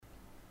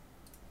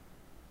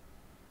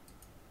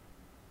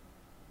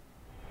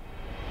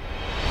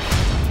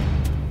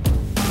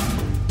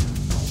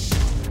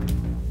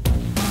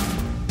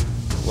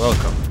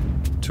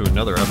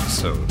another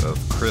episode of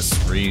Chris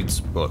Reed's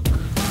Book.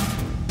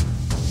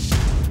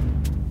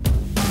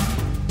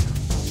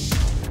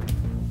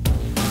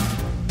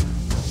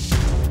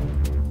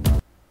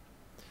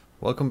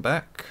 Welcome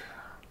back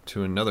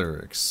to another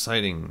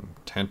exciting,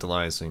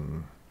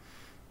 tantalizing,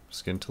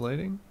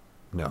 scintillating?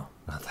 No,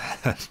 not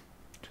that.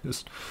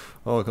 Just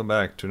welcome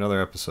back to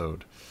another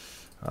episode.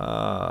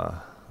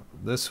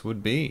 This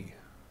would be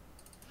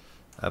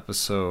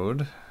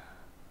episode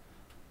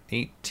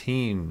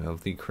 18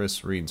 of the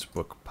Chris Reed's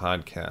Book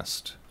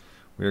podcast.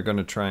 We are going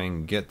to try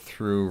and get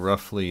through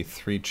roughly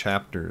 3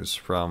 chapters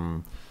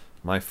from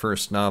my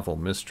first novel,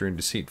 Mystery and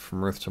Deceit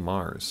from Earth to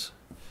Mars,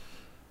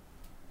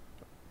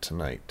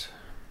 tonight.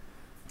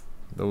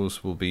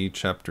 Those will be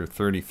Chapter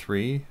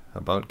 33,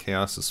 About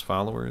Chaos's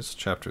Followers,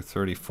 Chapter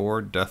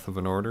 34, Death of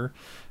an Order,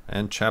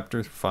 and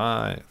Chapter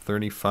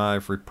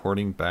 35,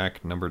 Reporting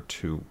Back number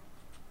 2.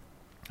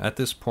 At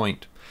this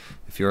point,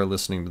 if you are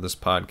listening to this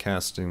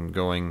podcast and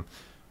going,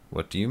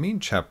 what do you mean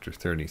Chapter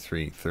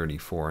 33,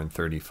 34, and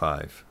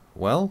 35?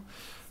 Well,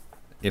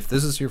 if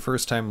this is your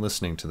first time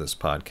listening to this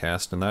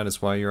podcast, and that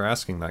is why you're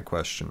asking that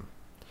question,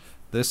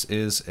 this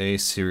is a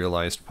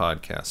serialized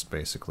podcast,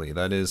 basically.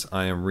 That is,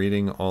 I am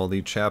reading all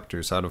the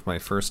chapters out of my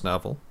first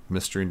novel,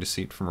 Mystery and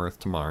Deceit from Earth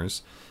to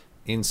Mars,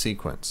 in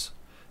sequence.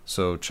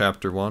 So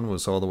Chapter 1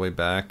 was all the way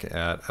back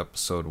at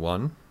Episode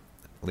 1,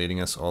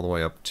 leading us all the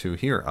way up to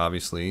here.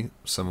 Obviously,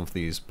 some of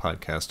these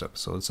podcast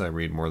episodes, I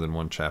read more than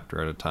one chapter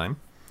at a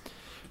time.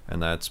 And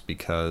that's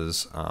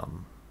because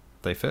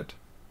they fit.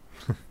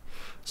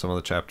 Some of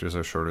the chapters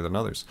are shorter than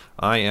others.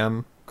 I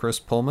am Chris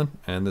Pullman,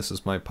 and this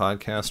is my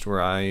podcast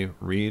where I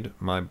read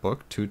my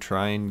book to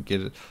try and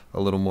get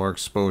a little more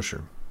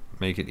exposure,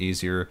 make it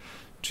easier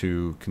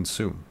to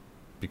consume.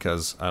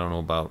 Because I don't know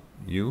about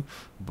you,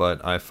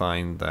 but I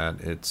find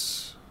that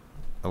it's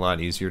a lot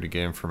easier to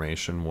get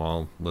information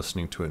while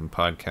listening to it in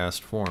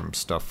podcast form.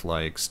 Stuff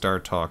like Star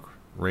Talk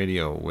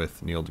Radio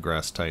with Neil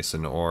deGrasse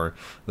Tyson, or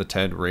the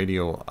TED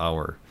Radio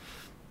Hour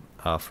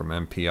from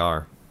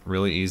NPR.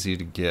 Really easy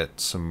to get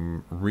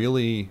some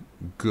really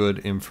good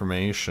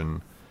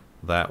information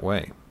that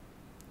way.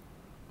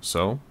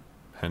 So,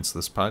 hence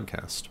this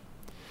podcast.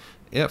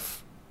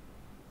 If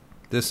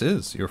this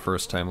is your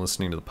first time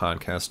listening to the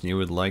podcast and you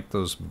would like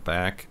those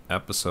back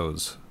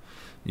episodes,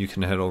 you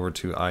can head over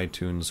to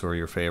iTunes or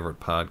your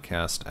favorite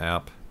podcast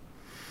app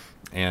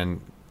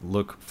and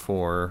look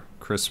for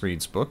Chris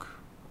Reed's Book,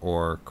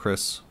 or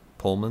Chris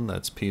Pullman,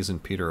 that's P's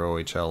and Peter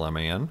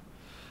OHLMAN,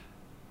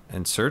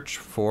 and search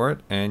for it,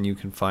 and you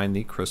can find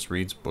the Chris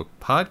Reed's Book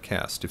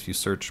podcast. If you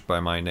search by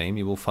my name,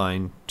 you will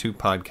find 2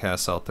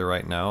 podcasts out there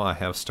right now. I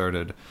have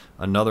started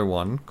another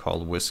one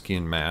called Whiskey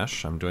and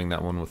Mash. I'm doing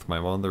that one with my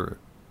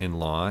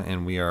mother-in-law,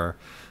 and we are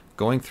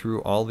going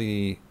through all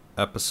the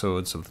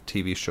episodes of the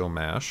TV show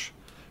MASH,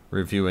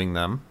 reviewing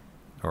them,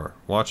 or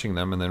watching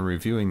them and then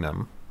reviewing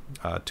them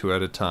 2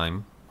 at a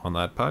time on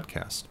that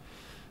podcast.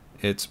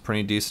 It's a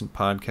pretty decent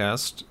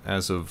podcast.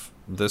 As of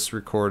this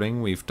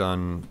recording, we've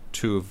done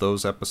 2 of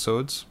those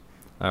episodes.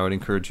 I would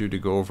encourage you to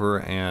go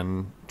over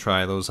and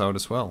try those out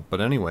as well.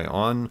 But anyway,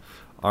 on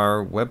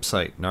our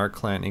website,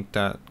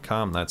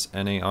 narclaninc.com, that's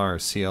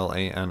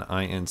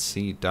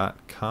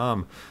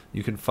narclaninc.com,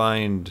 you can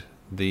find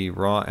the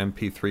raw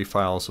MP3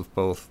 files of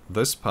both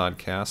this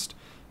podcast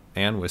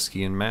and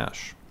Whiskey and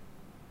Mash.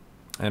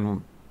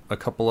 And a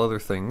couple other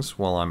things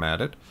while I'm at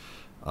it.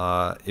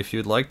 If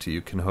you'd like to,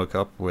 you can hook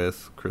up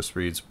with Chris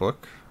Reed's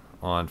Book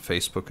on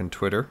Facebook and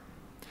Twitter.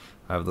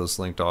 I have those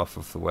linked off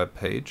of the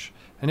webpage.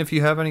 And if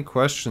you have any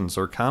questions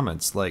or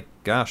comments like,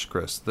 gosh,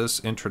 Chris, this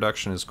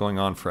introduction is going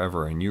on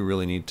forever and you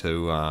really need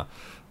to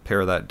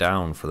pare that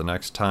down for the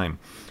next time,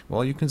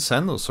 well, you can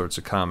send those sorts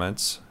of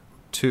comments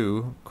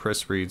to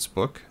Chris Reed's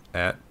Book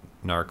at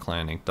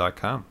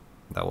narclaninc.com.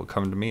 That will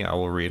come to me. I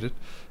will read it,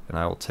 and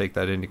I will take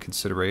that into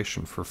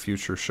consideration for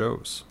future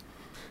shows.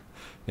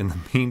 In the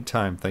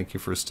meantime, thank you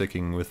for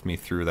sticking with me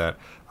through that.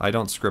 I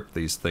don't script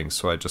these things,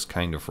 so I just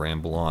kind of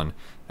ramble on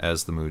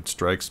as the mood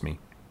strikes me.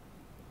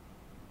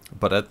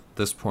 But at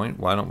this point,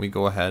 why don't we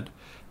go ahead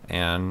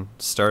and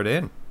start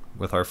in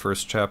with our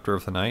first chapter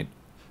of the night,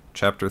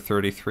 Chapter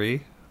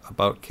 33,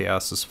 About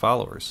Chaos's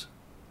Followers.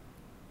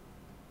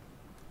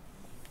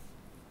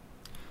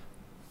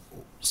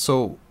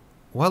 So,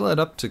 what led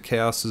up to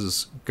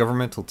Chaos's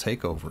governmental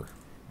takeover?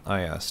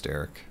 I asked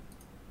Eric.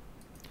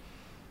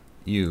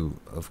 You,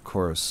 of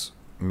course,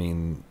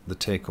 mean the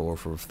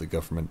takeover of the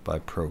government by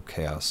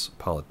pro-chaos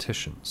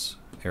politicians,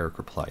 Eric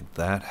replied.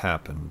 That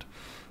happened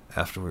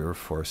after we were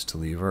forced to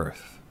leave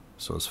Earth.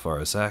 So as far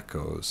as that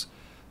goes,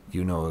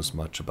 you know as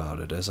much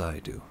about it as I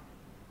do.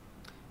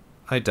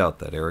 I doubt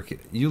that, Eric.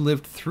 You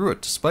lived through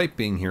it despite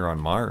being here on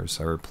Mars,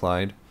 I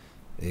replied.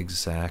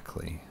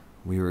 Exactly.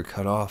 We were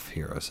cut off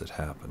here as it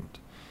happened.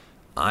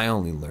 I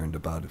only learned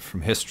about it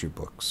from history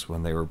books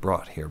when they were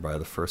brought here by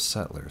the first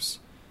settlers.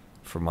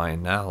 For my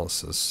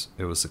analysis,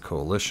 it was a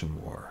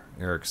coalition war,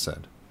 Eric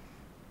said.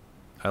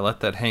 I let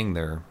that hang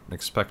there,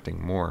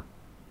 expecting more.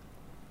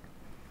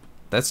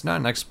 That's not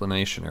an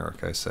explanation,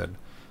 Eric, I said.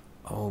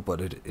 Oh,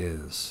 but it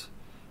is.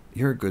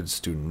 You're a good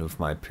student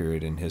of my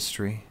period in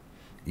history.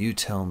 You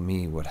tell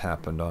me what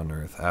happened on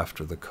Earth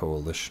after the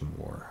Coalition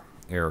War,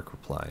 Eric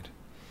replied.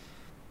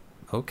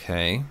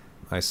 Okay,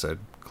 I said,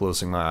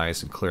 closing my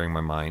eyes and clearing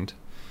my mind.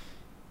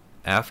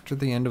 After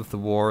the end of the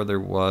war, there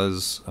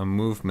was a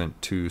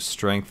movement to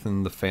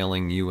strengthen the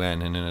failing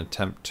UN in an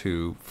attempt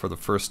to, for the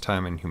first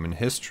time in human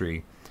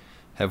history,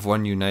 have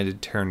one united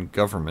Terran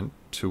government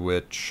to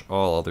which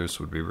all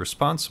others would be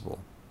responsible.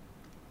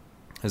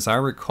 As I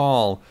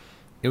recall,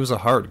 it was a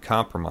hard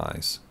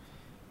compromise.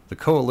 The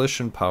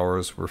coalition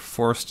powers were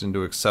forced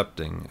into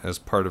accepting, as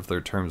part of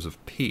their terms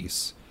of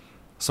peace,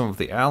 some of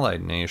the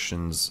allied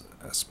nations,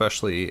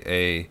 especially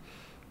a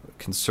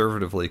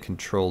conservatively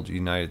controlled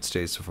United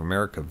States of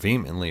America,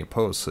 vehemently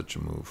opposed such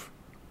a move.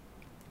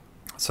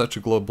 Such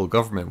a global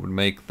government would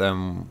make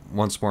them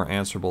once more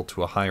answerable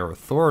to a higher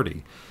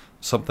authority,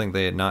 something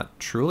they had not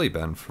truly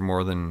been for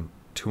more than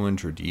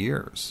 200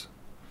 years.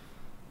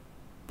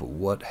 But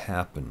what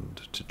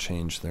happened to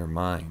change their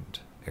mind?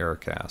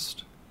 Eric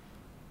asked.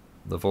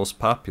 The Vos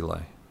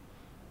Populi.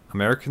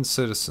 American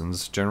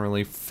citizens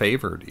generally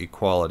favored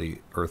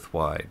equality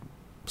earthwide,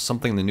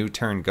 something the new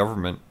Terran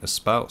government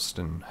espoused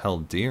and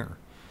held dear.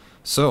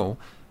 So,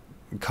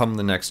 come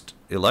the next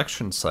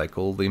election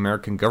cycle, the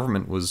American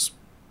government was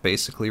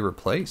basically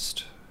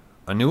replaced.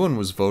 A new one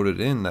was voted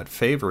in that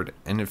favored,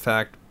 and in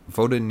fact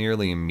voted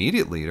nearly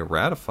immediately to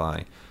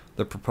ratify,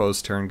 the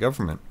proposed Terran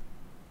government.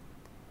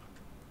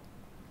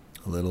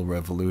 A little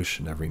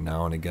revolution every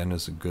now and again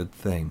is a good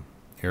thing,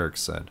 Eric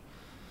said.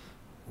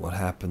 What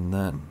happened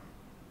then?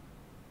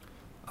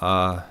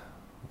 Well,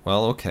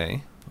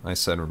 okay, I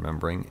said,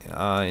 remembering.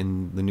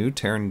 In the new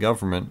Terran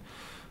government,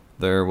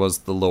 there was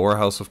the lower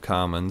house of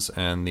Commons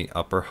and the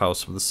upper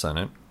house of the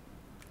Senate.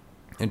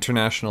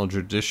 International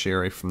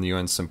judiciary from the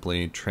UN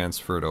simply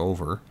transferred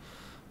over.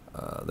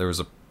 There was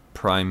a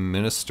prime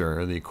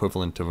minister, the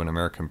equivalent of an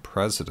American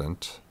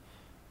president.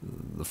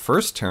 The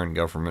first Terran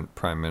government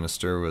prime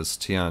minister was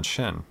Tian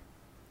Shen.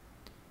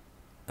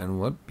 And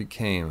what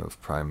became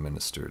of Prime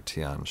Minister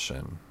Tian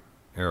Shen?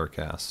 Eric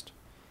asked.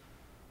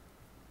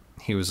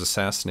 He was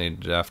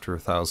assassinated after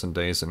 1,000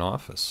 days in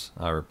office,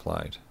 I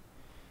replied.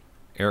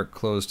 Eric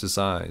closed his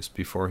eyes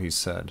before he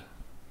said,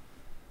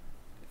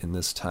 In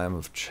this time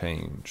of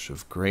change,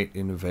 of great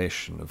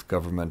innovation, of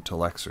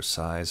governmental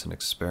exercise and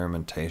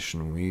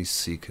experimentation, we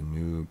seek a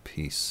new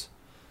peace.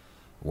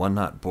 One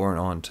not born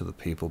on to the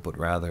people, but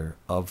rather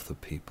of the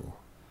people.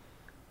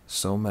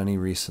 So many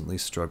recently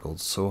struggled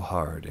so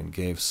hard and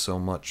gave so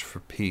much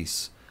for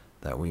peace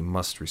that we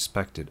must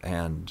respect it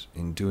and,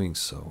 in doing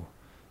so,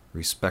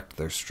 respect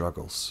their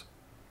struggles.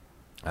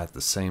 At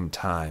the same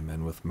time,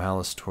 and with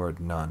malice toward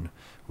none,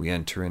 we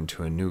enter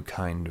into a new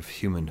kind of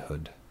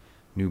humanhood,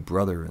 new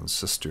brother and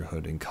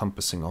sisterhood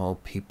encompassing all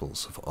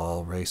peoples of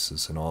all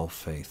races and all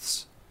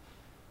faiths.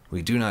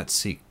 We do not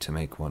seek to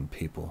make one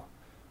people,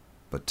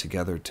 but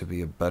together to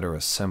be a better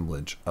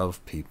assemblage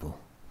of people.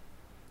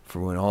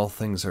 For when all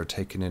things are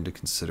taken into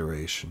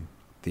consideration,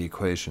 the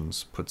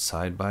equations put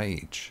side by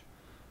each,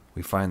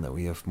 we find that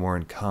we have more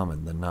in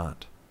common than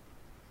not.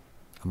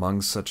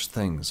 Among such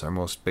things, our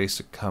most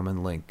basic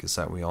common link is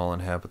that we all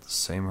inhabit the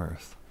same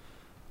earth,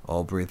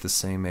 all breathe the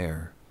same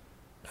air,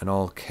 and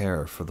all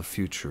care for the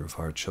future of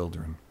our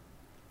children.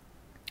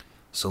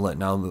 So let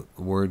now the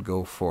word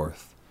go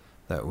forth,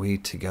 that we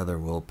together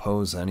will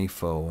oppose any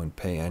foe and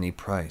pay any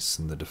price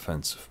in the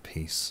defense of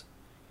peace.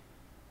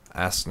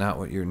 Ask not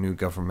what your new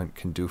government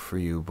can do for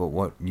you, but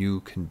what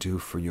you can do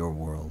for your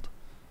world.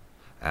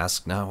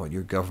 Ask not what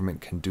your government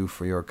can do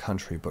for your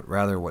country, but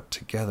rather what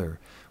together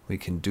we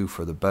can do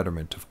for the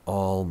betterment of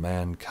all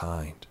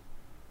mankind.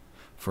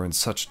 For in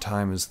such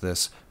time as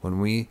this, when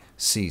we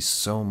see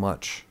so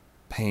much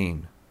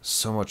pain,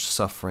 so much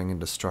suffering and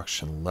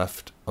destruction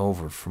left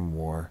over from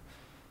war,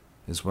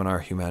 is when our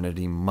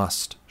humanity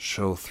must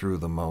show through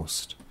the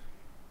most.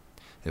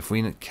 If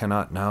we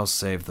cannot now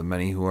save the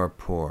many who are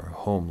poor,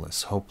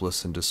 homeless,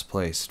 hopeless, and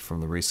displaced from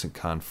the recent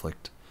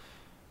conflict,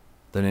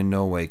 then in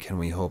no way can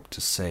we hope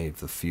to save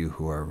the few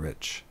who are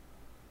rich.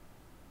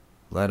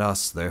 Let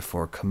us,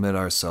 therefore, commit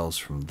ourselves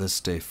from this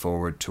day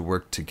forward to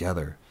work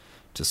together,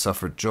 to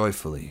suffer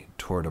joyfully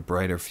toward a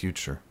brighter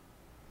future.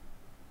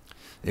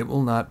 It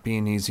will not be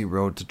an easy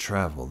road to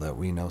travel that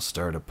we now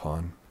start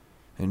upon.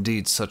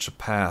 Indeed, such a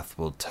path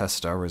will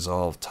test our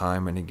resolve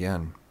time and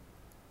again.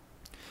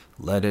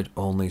 Let it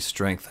only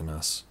strengthen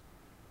us.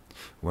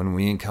 When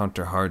we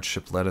encounter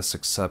hardship, let us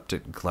accept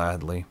it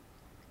gladly,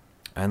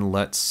 and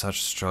let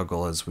such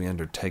struggle as we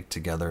undertake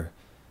together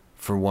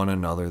for one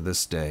another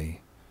this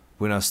day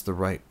win us the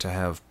right to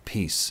have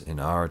peace in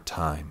our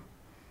time.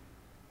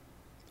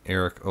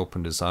 Eric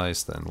opened his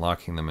eyes then,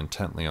 locking them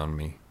intently on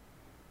me.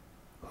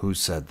 Who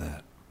said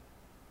that?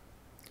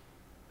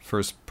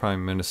 First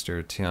Prime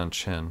Minister Tian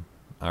Shen,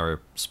 I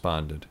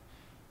responded.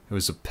 It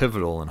was a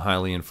pivotal and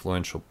highly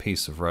influential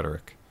piece of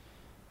rhetoric.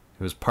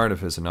 It was part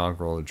of his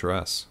inaugural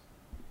address.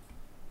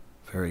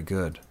 Very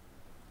good.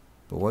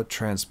 But what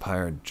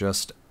transpired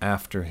just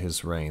after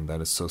his reign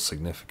that is so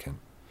significant?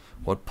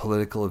 What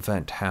political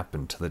event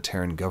happened to the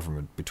Terran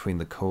government between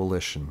the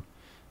coalition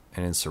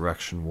and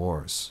insurrection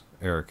wars?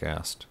 Eric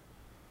asked.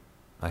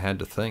 I had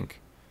to think.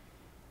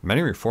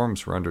 Many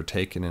reforms were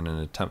undertaken in an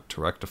attempt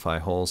to rectify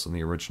holes in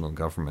the original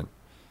government.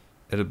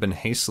 It had been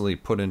hastily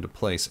put into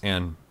place,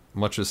 and,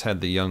 much as had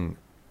the young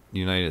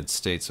United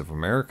States of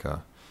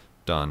America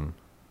done,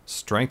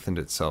 strengthened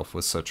itself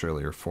with such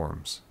early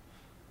reforms.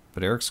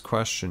 But Eric's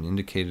question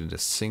indicated a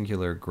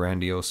singular,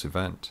 grandiose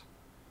event.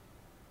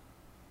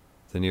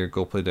 The near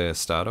golpe de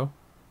Estado?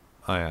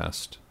 I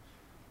asked.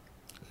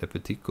 Le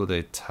petit coup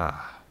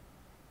d'etat.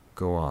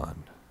 Go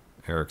on,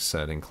 Eric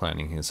said,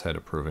 inclining his head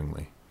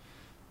approvingly.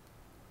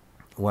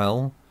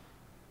 Well,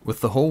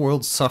 with the whole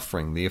world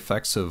suffering the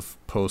effects of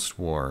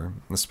post-war,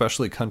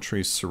 especially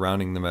countries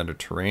surrounding the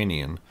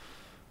Mediterranean,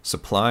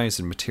 supplies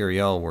and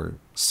materiel were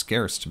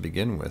scarce to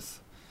begin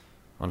with.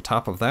 On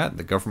top of that,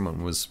 the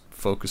government was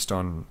focused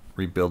on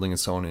rebuilding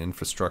its own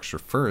infrastructure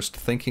first,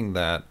 thinking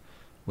that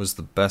was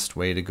the best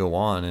way to go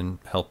on and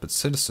help its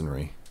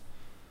citizenry.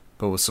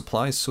 But with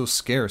supplies so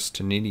scarce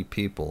to needy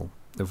people,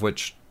 of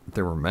which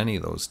there were many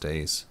those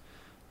days,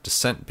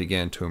 dissent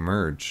began to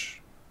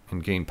emerge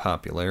and gain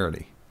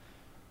popularity.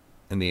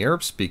 In the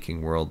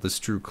Arab-speaking world, this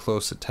drew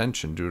close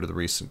attention due to the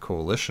recent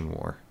coalition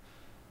war.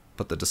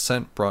 But the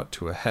dissent brought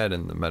to a head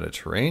in the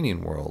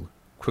Mediterranean world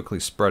quickly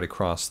spread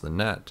across the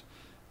net,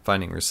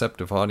 finding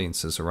receptive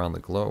audiences around the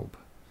globe.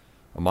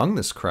 Among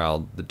this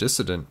crowd, the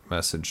dissident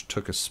message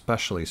took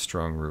especially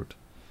strong root.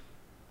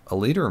 A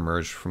leader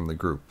emerged from the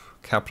group,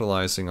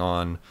 capitalizing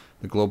on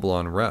the global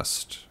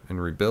unrest and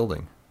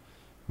rebuilding.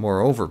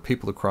 Moreover,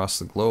 people across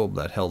the globe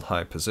that held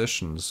high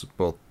positions,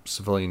 both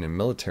civilian and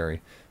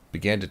military,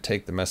 began to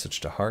take the message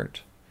to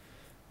heart.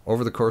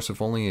 Over the course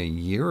of only a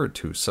year or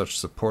two, such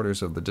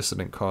supporters of the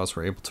dissident cause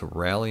were able to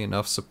rally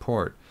enough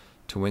support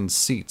to win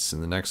seats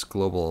in the next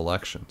global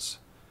elections.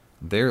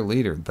 Their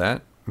leader,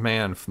 that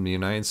man from the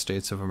United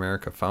States of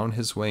America, found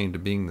his way into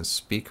being the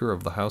Speaker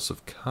of the House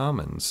of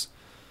Commons,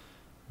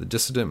 the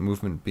dissident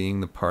movement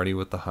being the party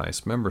with the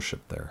highest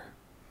membership there.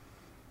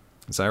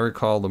 As I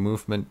recall, the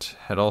movement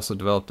had also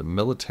developed a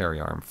military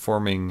arm,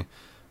 forming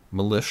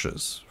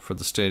militias for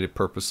the stated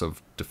purpose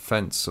of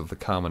defense of the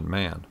common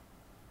man.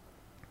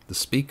 The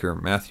speaker,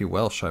 Matthew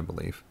Welsh, I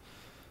believe,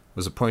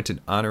 was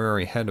appointed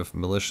honorary head of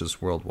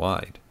militias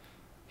worldwide.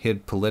 He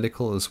had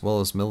political as well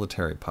as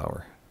military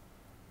power.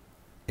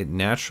 It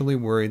naturally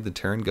worried the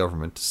Terran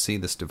government to see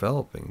this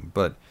developing,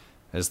 but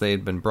as they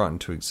had been brought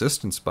into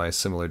existence by a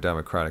similar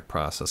democratic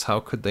process, how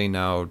could they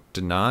now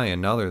deny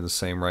another the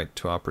same right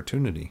to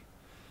opportunity?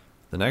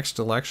 The next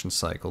election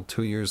cycle,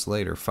 2 years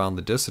later, found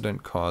the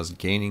dissident cause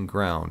gaining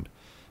ground,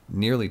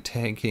 nearly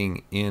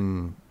taking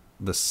in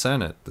the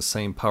Senate the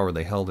same power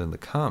they held in the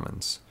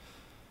Commons.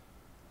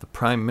 The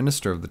Prime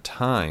Minister of the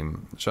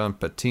time, Jean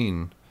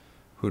Pétain,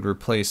 who had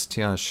replaced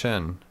Tian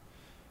Shen,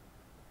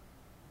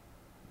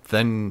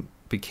 then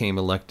became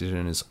elected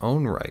in his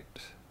own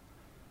right.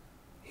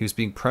 He was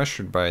being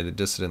pressured by the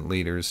dissident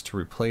leaders to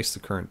replace the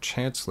current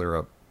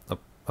chancellor,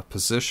 a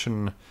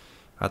position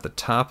at the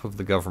top of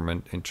the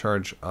government in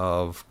charge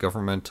of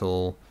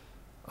governmental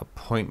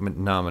appointment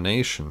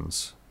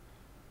nominations.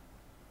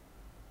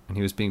 And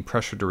he was being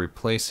pressured to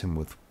replace him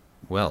with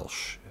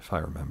Welsh, if I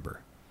remember.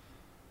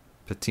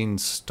 Pétain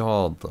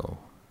stalled, though.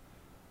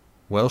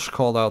 Welsh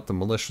called out the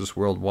militias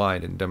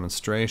worldwide in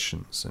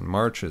demonstrations and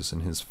marches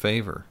in his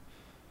favor.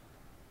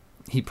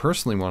 He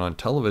personally went on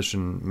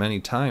television many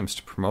times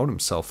to promote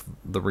himself.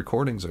 The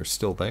recordings are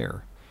still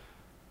there.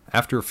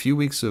 After a few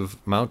weeks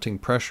of mounting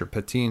pressure,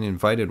 Pétain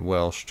invited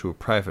Welsh to a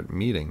private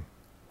meeting.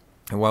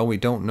 And while we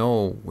don't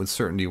know with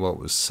certainty what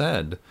was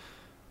said,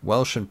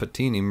 Welsh and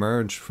Pétain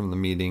emerged from the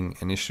meeting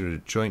and issued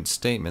a joint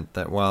statement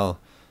that while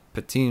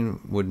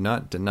Pétain would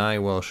not deny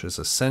Welsh's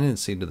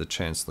ascendancy to the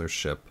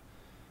chancellorship,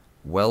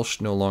 Welsh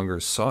no longer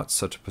sought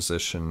such a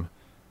position,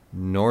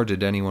 nor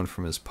did anyone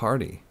from his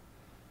party.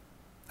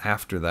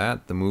 After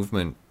that, the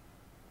movement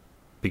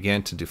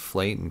began to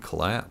deflate and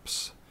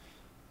collapse.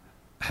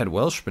 Had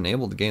Welsh been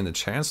able to gain the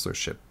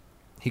chancellorship,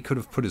 he could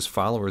have put his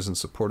followers and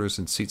supporters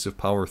in seats of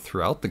power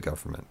throughout the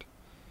government.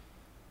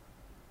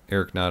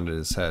 Eric nodded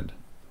his head.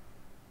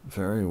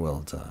 Very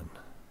well done.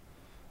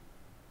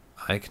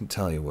 I can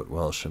tell you what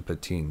Welsh and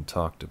Pétain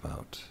talked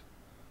about.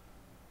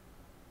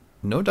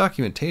 No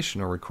documentation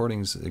or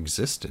recordings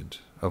existed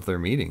of their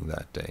meeting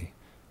that day.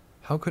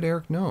 How could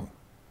Eric know?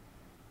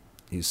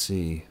 You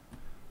see,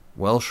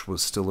 Welsh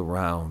was still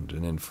around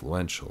and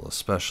influential,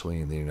 especially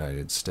in the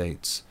United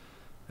States,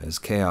 as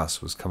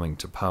chaos was coming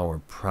to power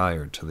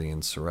prior to the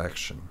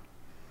insurrection.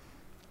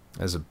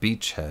 As a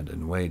beachhead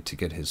and way to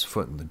get his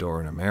foot in the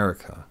door in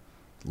America,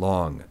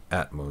 long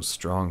Atmo's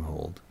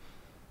stronghold,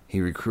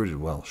 he recruited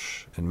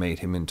Welsh and made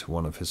him into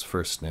one of his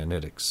first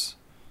nanitics.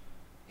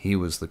 He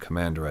was the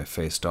commander I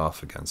faced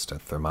off against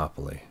at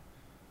Thermopylae.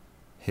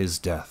 His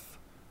death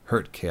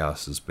hurt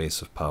Chaos's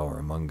base of power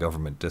among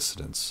government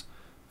dissidents,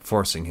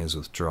 forcing his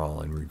withdrawal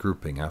and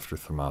regrouping after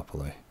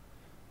Thermopylae.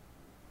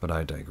 But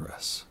I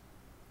digress.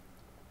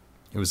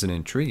 It was an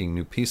intriguing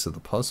new piece of the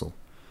puzzle.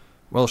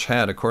 Welsh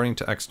had, according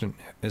to extant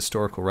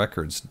historical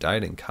records,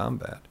 died in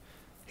combat.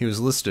 He was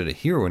listed a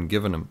hero and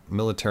given a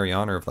military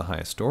honor of the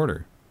highest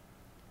order,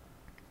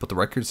 but the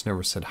records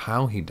never said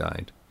how he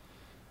died.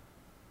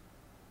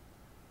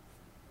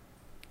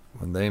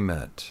 When they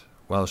met,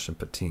 Welsh and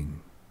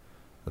Petain,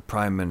 the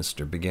Prime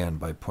Minister began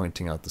by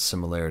pointing out the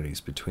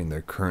similarities between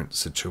their current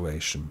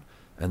situation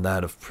and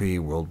that of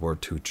pre-World War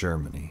II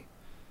Germany.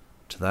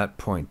 To that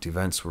point,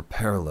 events were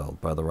paralleled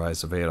by the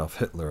rise of Adolf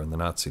Hitler and the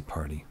Nazi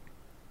Party.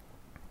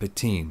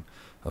 Petain,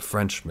 a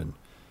Frenchman,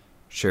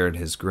 shared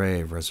his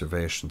grave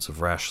reservations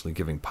of rashly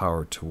giving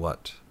power to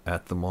what,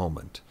 at the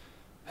moment,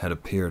 had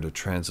appeared a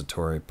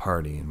transitory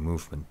party and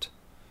movement.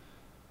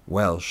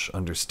 Welsh,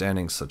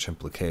 understanding such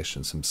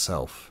implications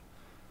himself,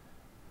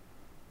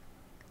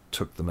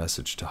 took the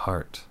message to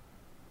heart.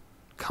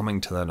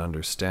 Coming to that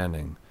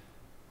understanding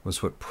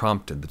was what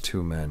prompted the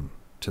two men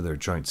to their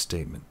joint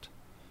statement.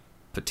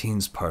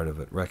 Petain's part of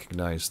it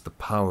recognized the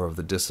power of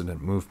the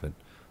dissident movement,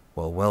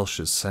 while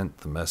Welsh's sent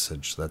the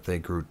message that they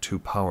grew too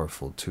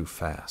powerful too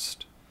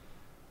fast.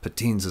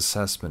 Petain's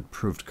assessment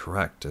proved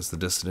correct, as the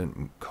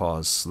dissident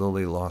cause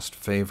slowly lost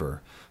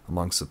favor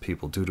amongst the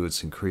people due to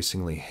its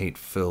increasingly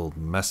hate-filled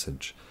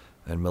message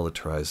and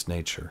militarized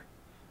nature.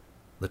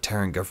 The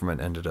Terran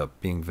government ended up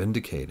being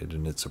vindicated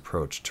in its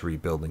approach to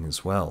rebuilding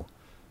as well,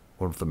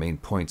 one of the main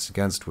points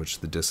against which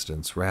the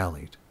dissidents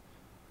rallied.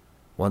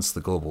 Once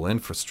the global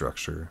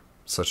infrastructure,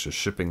 such as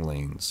shipping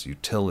lanes,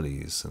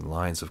 utilities, and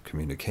lines of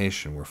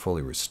communication, were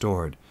fully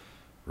restored,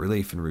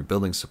 relief and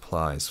rebuilding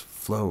supplies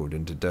flowed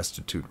into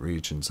destitute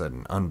regions at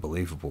an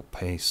unbelievable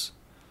pace.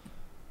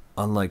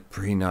 Unlike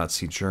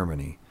pre-Nazi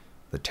Germany,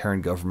 the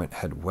Terran government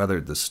had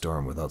weathered the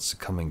storm without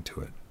succumbing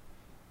to it.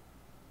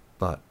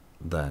 But,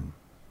 then,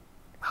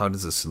 how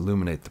does this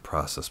illuminate the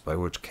process by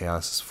which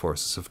Chaos's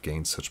forces have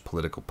gained such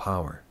political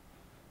power?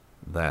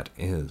 That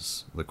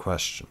is the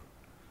question.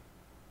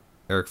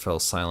 Eric fell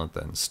silent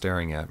then,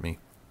 staring at me.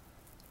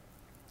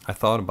 I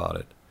thought about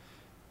it.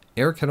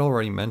 Eric had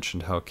already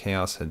mentioned how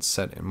Chaos had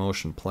set in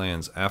motion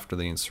plans after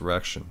the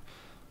insurrection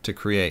to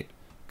create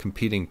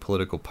competing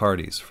political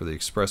parties for the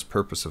express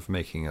purpose of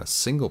making a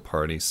single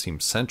party seem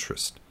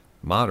centrist,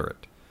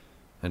 moderate,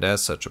 and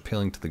as such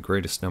appealing to the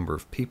greatest number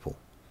of people.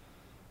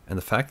 And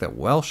the fact that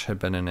Welsh had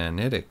been an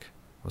Anitic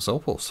was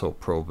also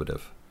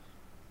probative.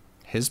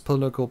 His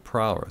political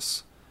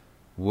prowess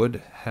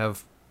would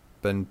have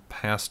been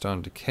passed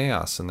on to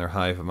Chaos in their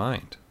hive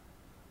mind.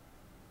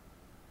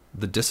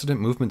 The dissident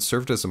movement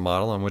served as a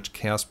model on which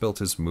Chaos built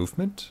his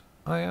movement?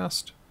 I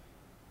asked.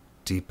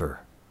 Deeper,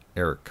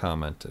 Eric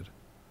commented.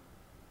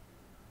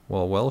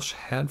 While Welsh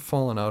had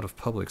fallen out of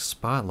public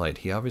spotlight,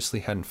 he obviously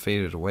hadn't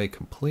faded away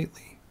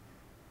completely.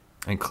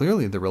 And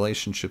clearly the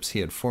relationships he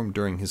had formed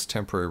during his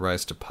temporary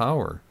rise to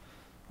power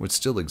would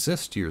still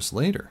exist years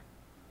later.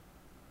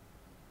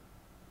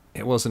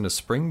 It wasn't a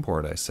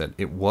springboard, I said.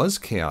 It was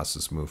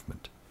Chaos's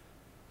movement.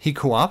 He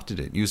co-opted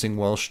it, using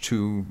Welsh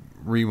to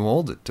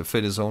remold it to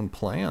fit his own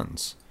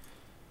plans.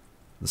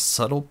 The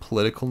subtle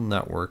political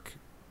network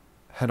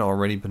had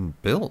already been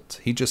built.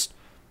 He just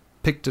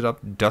picked it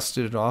up,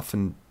 dusted it off,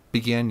 and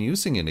began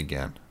using it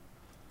again.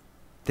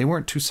 They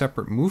weren't two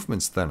separate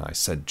movements then, I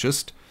said,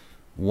 just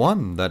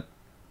one that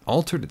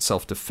altered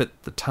itself to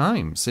fit the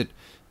times. It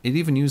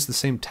even used the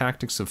same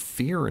tactics of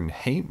fear and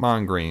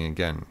hate-mongering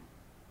again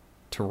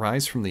to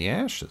rise from the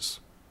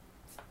ashes.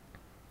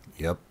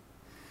 Yep.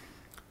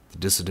 The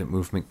dissident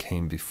movement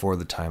came before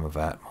the time of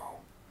Atmo,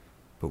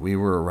 but we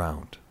were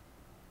around.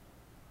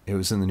 It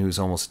was in the news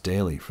almost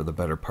daily for the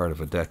better part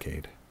of a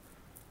decade.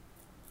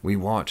 We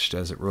watched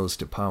as it rose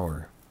to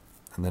power,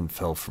 and then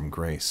fell from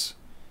grace.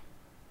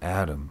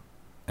 Adam,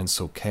 and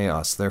so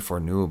Chaos, therefore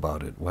knew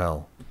about it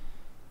well,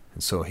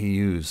 and so he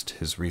used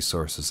his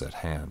resources at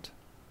hand.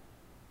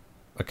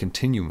 A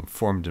continuum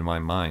formed in my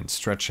mind,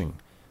 stretching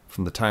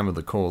from the time of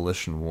the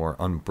Coalition War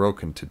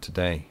unbroken to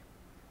today.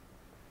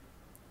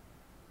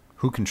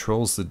 Who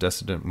controls the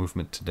dissident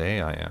movement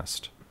today? I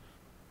asked.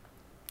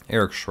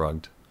 Eric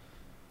shrugged.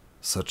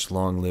 Such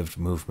long-lived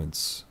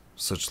movements,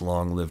 such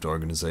long-lived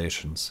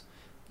organizations,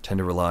 tend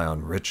to rely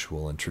on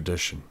ritual and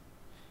tradition.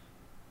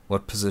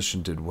 What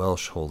position did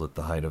Welsh hold at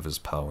the height of his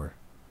power?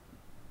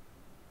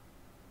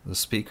 The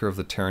Speaker of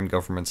the Terran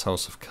government's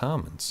House of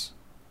Commons.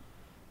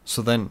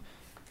 So then,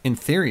 in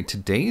theory,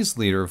 today's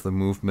leader of the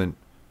movement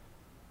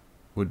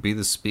would be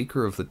the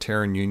Speaker of the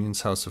Terran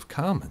Union's House of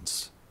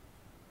Commons.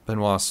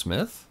 Benoit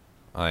Smith?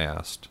 I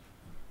asked.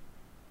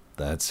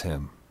 That's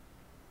him.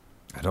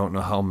 I don't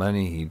know how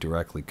many he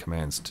directly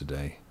commands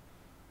today,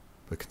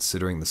 but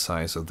considering the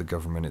size of the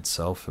government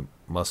itself, it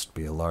must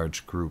be a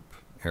large group,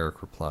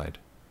 Eric replied.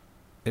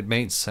 It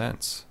made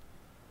sense.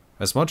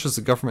 As much as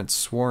the government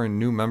swore in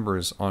new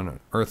members on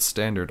Earth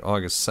Standard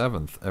August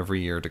 7th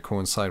every year to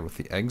coincide with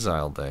the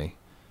Exile Day,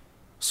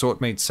 so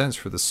it made sense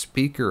for the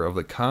Speaker of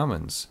the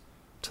Commons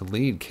to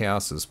lead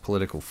Chaos's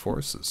political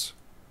forces.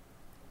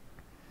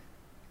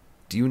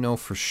 Do you know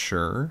for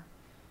sure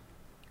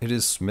it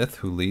is Smith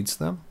who leads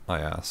them?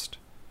 I asked.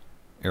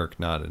 Eric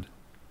nodded.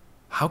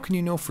 How can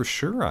you know for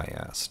sure? I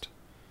asked.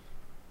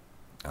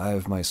 I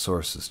have my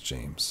sources,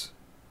 James.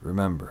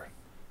 Remember,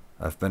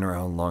 I've been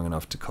around long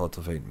enough to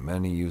cultivate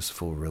many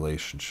useful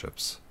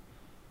relationships.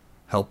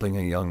 Helping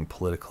a young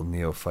political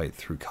neophyte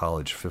through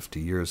college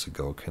 50 years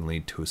ago can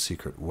lead to a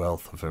secret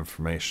wealth of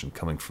information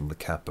coming from the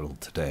capital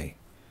today.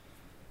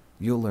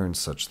 You'll learn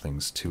such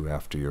things too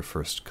after your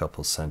first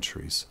couple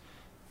centuries,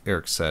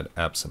 Eric said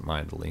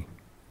absent-mindedly.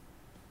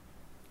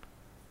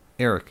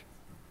 Eric,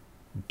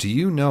 do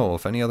you know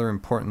of any other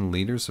important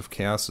leaders of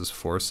Chaos's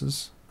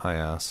forces? I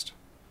asked.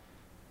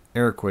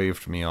 Eric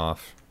waved me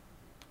off.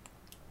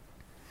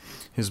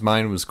 His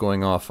mind was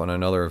going off on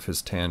another of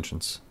his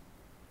tangents.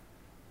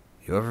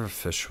 You ever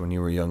fish when you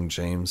were young,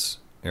 James?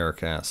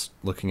 Eric asked,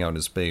 looking out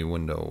his bay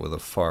window with a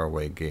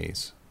faraway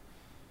gaze.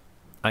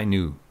 I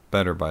knew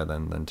better by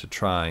then than to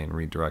try and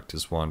redirect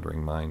his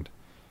wandering mind.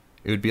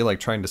 It would be like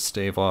trying to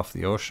stave off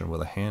the ocean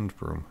with a hand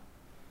broom.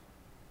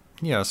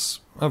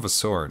 Yes, of a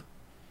sort.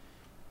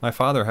 My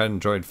father had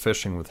enjoyed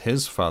fishing with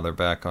his father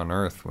back on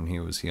Earth when he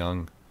was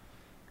young.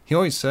 He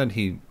always said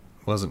he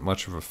wasn't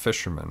much of a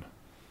fisherman.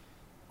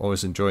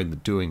 Always enjoyed the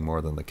doing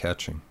more than the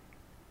catching.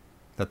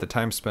 That the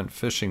time spent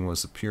fishing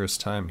was the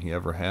purest time he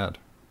ever had.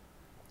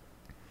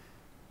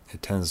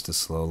 It tends to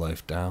slow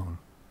life down,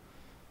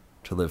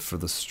 to live for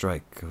the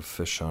strike of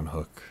fish on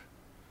hook.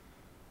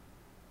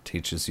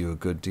 Teaches you a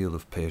good deal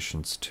of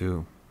patience,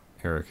 too,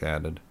 Eric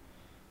added.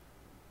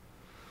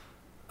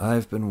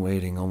 I've been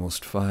waiting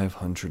almost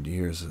 500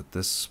 years at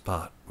this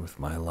spot with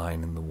my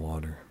line in the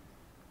water.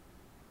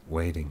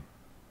 Waiting.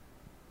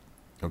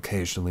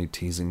 Occasionally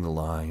teasing the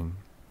line,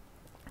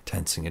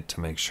 tensing it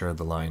to make sure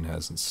the line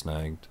hasn't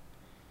snagged.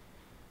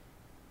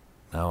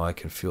 Now I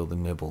can feel the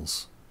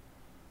nibbles.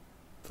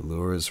 The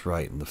lure is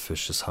right and the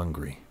fish is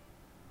hungry.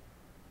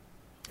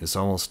 It's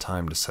almost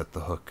time to set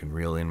the hook and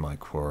reel in my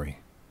quarry.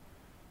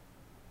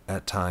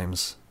 At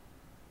times,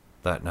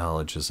 that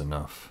knowledge is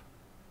enough.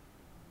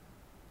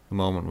 The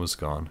moment was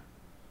gone.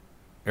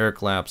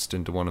 Eric lapsed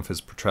into one of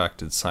his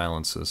protracted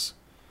silences.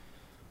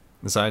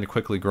 As I had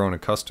quickly grown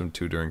accustomed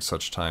to during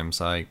such times,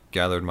 I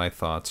gathered my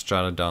thoughts,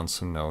 jotted down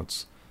some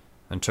notes,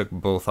 and took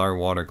both our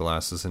water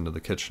glasses into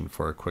the kitchen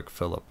for a quick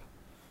fill-up.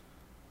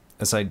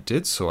 As I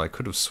did so, I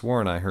could have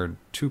sworn I heard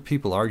two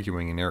people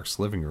arguing in Eric's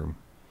living room.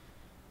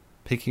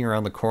 Peeking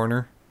around the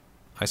corner,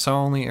 I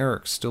saw only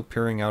Eric still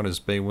peering out his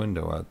bay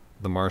window at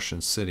the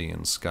Martian city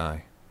and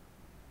sky.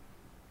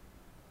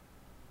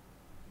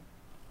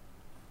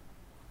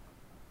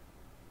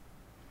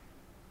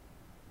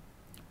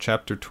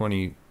 Chapter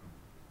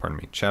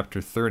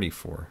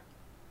 34,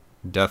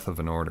 Death of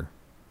an Order.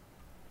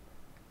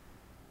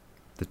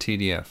 The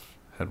TDF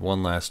had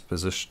one last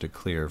position to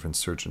clear of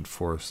insurgent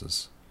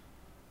forces.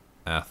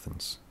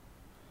 Athens.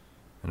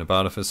 In a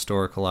bout of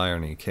historical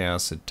irony,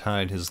 Chaos had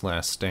tied his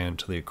last stand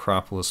to the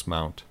Acropolis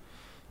Mount,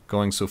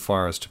 going so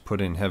far as to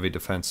put in heavy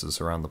defenses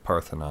around the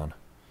Parthenon.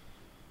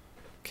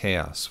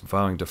 Chaos,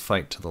 vowing to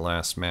fight to the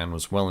last man,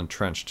 was well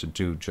entrenched to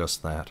do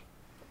just that.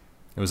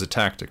 It was a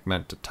tactic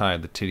meant to tie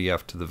the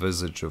TDF to the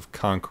visage of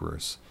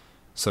conquerors,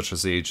 such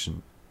as the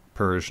ancient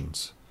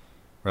Persians,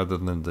 rather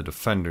than the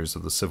defenders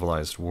of the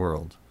civilized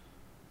world,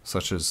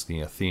 such as the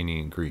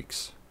Athenian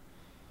Greeks.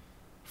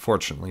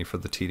 Fortunately for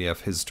the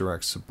TDF, his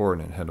direct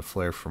subordinate had a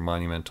flair for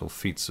monumental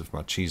feats of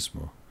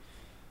machismo.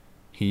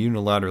 He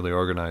unilaterally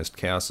organized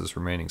Chaos's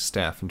remaining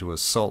staff into an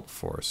assault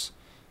force,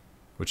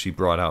 which he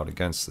brought out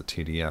against the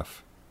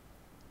TDF.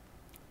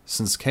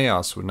 Since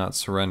Chaos would not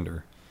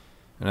surrender,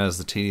 and as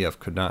the TDF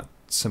could not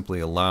simply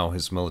allow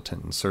his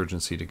militant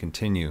insurgency to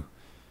continue,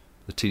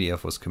 the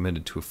TDF was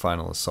committed to a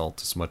final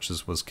assault as much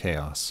as was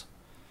Chaos.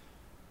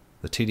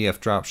 The TDF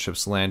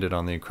dropships landed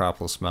on the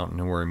Acropolis Mountain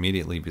and were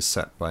immediately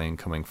beset by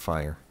incoming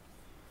fire.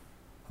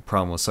 The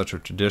problem with such a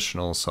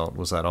traditional assault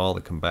was that all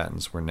the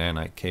combatants were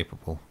nanite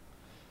capable.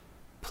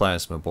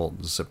 Plasma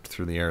bolts zipped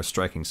through the air,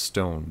 striking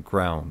stone,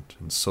 ground,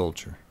 and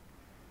soldier.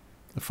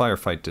 The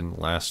firefight didn't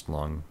last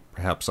long,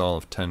 perhaps all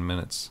of 10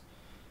 minutes.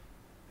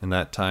 In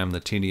that time, the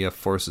TDF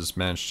forces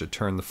managed to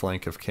turn the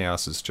flank of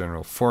Chaos's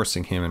general,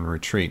 forcing him in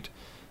retreat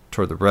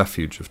toward the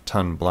refuge of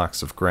ton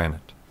blocks of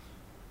granite,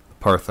 the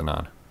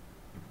Parthenon.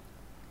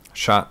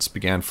 Shots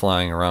began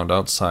flying around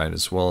outside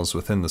as well as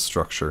within the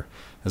structure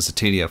as the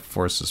TDF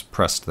forces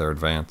pressed their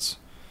advance.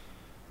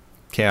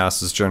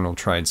 Chaos's general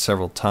tried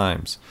several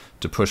times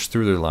to push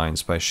through their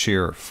lines by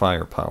sheer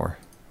firepower.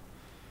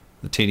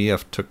 The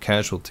TDF took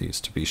casualties,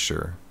 to be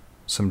sure,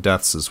 some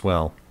deaths as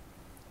well,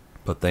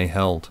 but they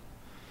held.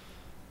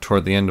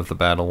 Toward the end of the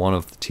battle, one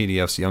of the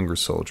TDF's younger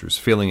soldiers,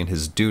 feeling it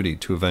his duty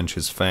to avenge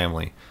his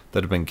family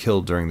that had been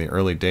killed during the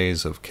early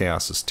days of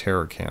Chaos's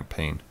terror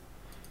campaign,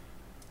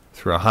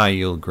 threw a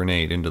high-yield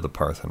grenade into the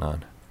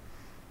Parthenon.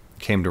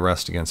 It came to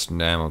rest against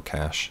an ammo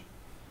cache.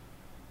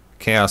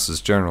 Chaos's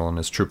general and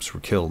his troops were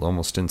killed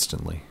almost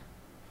instantly.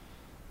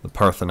 The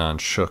Parthenon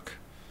shook,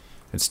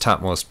 its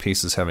topmost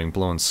pieces having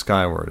blown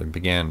skyward and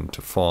began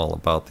to fall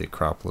about the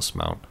Acropolis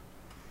Mount.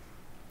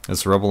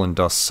 As rubble and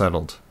dust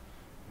settled,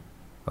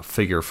 a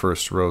figure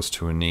first rose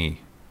to a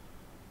knee,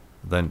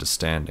 then to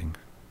standing.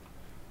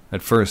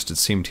 At first it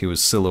seemed he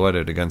was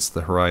silhouetted against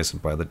the horizon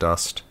by the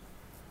dust.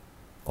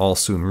 All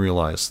soon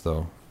realized,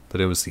 though,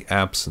 that it was the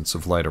absence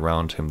of light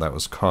around him that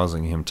was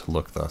causing him to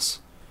look thus.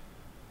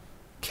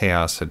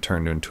 Chaos had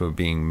turned into a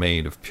being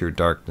made of pure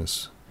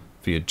darkness,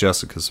 via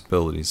Jessica's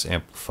abilities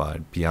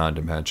amplified beyond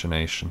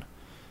imagination.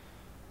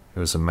 It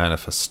was a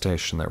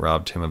manifestation that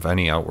robbed him of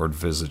any outward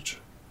visage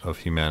of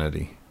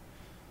humanity.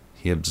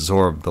 He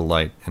absorbed the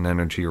light and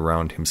energy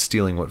around him,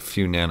 stealing what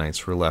few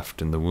nanites were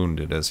left in the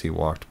wounded as he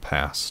walked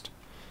past.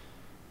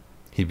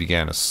 He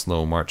began a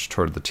slow march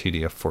toward the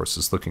TDF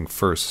forces, looking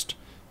first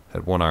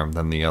at one arm,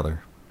 then the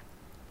other.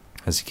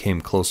 As he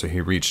came closer,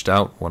 he reached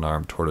out one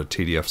arm toward a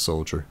TDF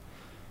soldier.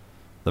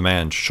 The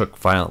man shook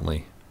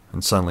violently,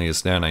 and suddenly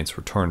his nanites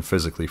were torn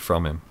physically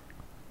from him.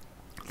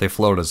 They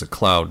flowed as a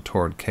cloud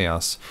toward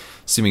Chaos,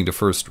 seeming to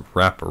first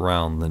wrap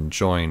around, then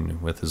join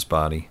with his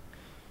body.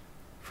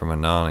 From a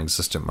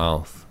non-existent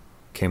mouth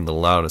came the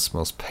loudest,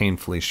 most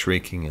painfully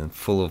shrieking and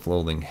full of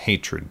loathing,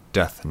 hatred,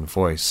 death, and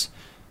voice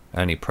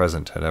any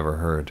present had ever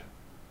heard.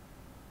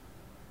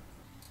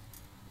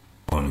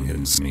 One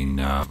against me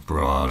now,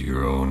 broad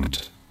your own.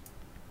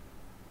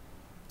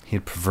 He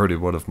had perverted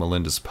what of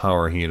Melinda's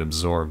power he had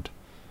absorbed.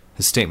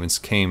 His statements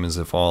came as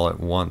if all at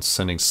once,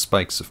 sending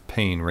spikes of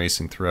pain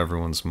racing through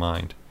everyone's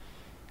mind.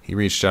 He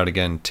reached out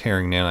again,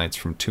 tearing nanites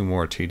from 2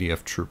 more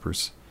TDF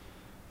troopers.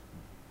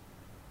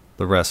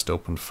 The rest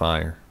opened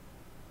fire.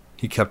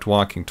 He kept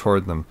walking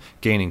toward them,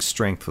 gaining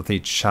strength with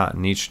each shot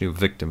and each new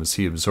victim as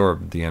he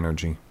absorbed the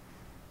energy.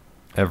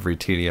 Every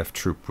TDF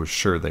troop was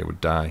sure they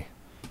would die.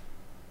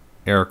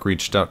 Eric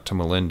reached out to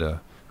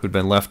Melinda, who'd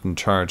been left in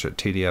charge at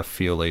TDF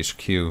Field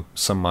HQ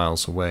some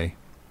miles away.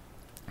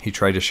 He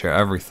tried to share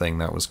everything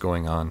that was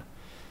going on.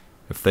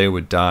 If they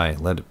would die,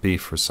 let it be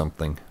for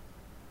something.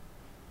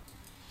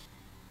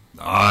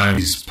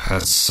 These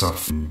pets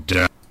suffer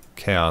death.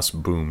 Chaos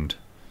boomed.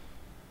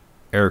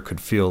 Eric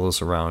could feel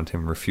those around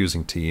him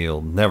refusing to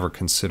yield, never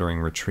considering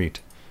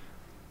retreat.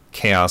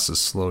 Chaos's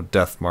slow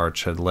death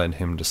march had led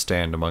him to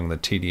stand among the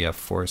TDF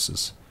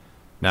forces.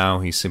 Now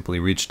he simply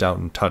reached out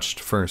and touched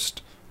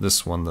first,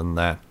 this one then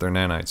that, their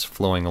nanites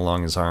flowing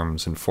along his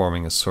arms and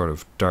forming a sort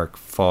of dark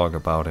fog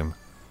about him.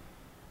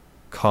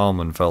 Calm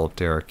enveloped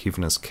Eric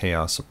even as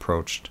Chaos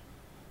approached.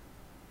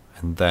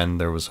 And then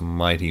there was a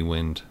mighty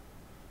wind.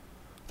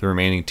 The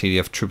remaining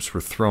TDF troops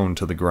were thrown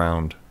to the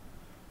ground.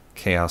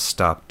 Chaos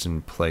stopped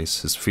in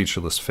place, his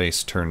featureless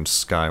face turned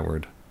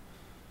skyward.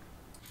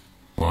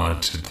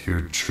 Wanted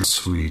your true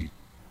sweet.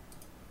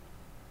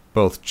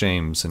 Both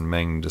James and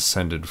Meng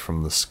descended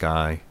from the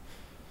sky,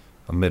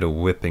 amid a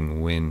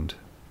whipping wind.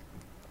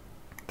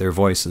 Their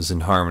voices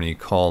in harmony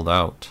called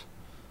out,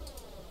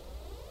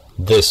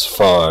 "This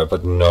far,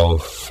 but no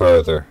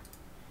further."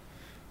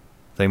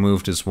 They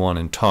moved as one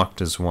and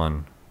talked as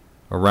one.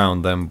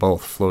 Around them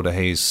both flowed a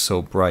haze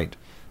so bright,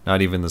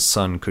 not even the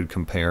sun could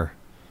compare.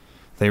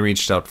 They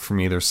reached out from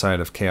either side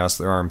of Chaos,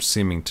 their arms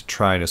seeming to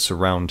try to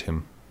surround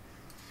him.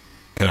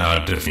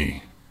 Cannot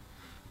defeat.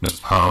 No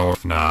power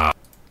now.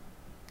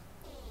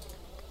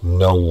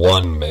 No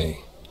one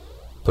may,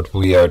 but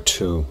we are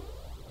 2.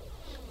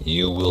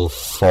 You will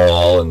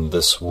fall, and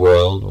this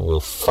world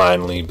will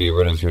finally be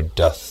rid of your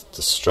death,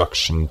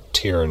 destruction,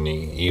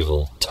 tyranny,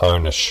 evil,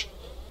 tarnish,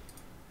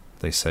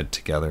 they said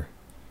together.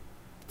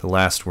 The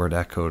last word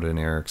echoed in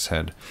Eric's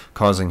head,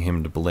 causing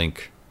him to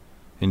blink.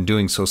 In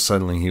doing so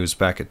suddenly, he was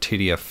back at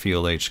TDF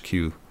Field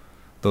HQ,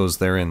 those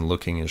therein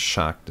looking as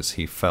shocked as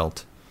he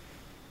felt.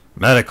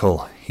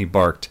 "Medical," he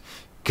barked.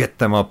 "Get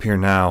them up here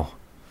now.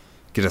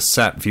 Get a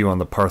sat view on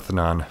the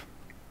Parthenon."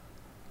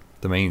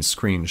 The main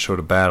screen showed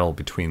a battle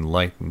between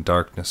light and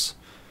darkness.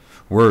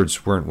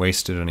 Words weren't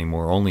wasted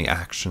anymore, only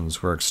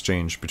actions were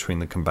exchanged between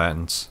the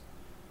combatants.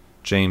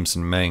 James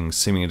and Meng,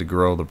 seeming to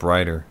grow the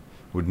brighter,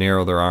 would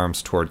narrow their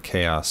arms toward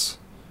Chaos.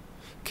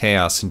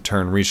 Chaos, in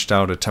turn, reached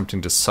out,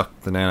 attempting to suck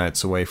the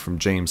nanites away from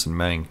James and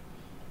Meng.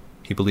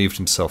 He believed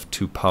himself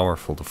too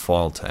powerful to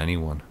fall to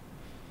anyone.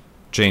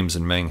 James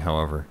and Meng,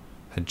 however,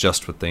 had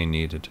just what they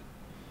needed.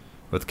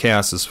 With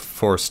Chaos's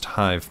forced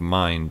hive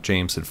mind,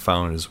 James had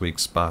found his weak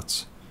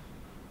spots.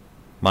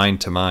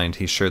 Mind to mind,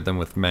 he shared them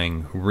with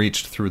Meng, who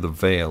reached through the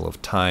veil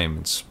of time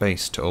and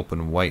space to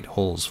open white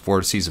holes,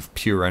 vortices of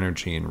pure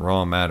energy and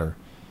raw matter,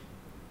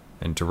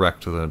 and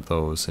directed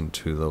those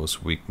into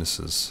those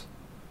weaknesses.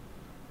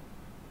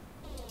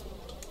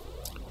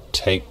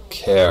 "Take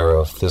care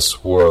of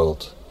this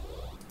world,"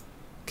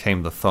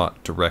 came the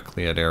thought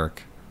directly at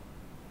Eric.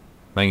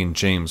 Meng and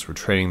James were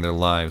trading their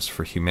lives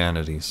for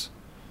humanity's.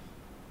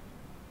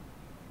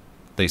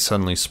 They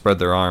suddenly spread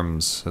their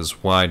arms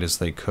as wide as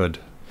they could.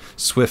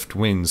 Swift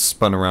winds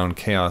spun around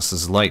Chaos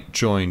as light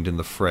joined in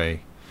the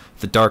fray.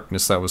 The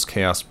darkness that was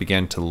Chaos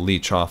began to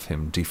leech off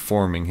him,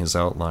 deforming his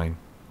outline.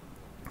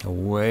 A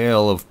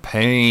wail of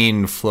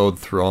pain flowed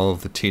through all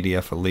of the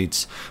TDF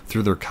elites,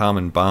 through their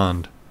common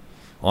bond.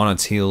 On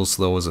its heels,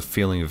 though, was a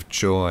feeling of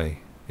joy,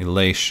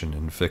 elation,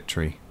 and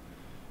victory.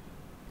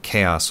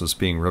 Chaos was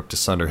being ripped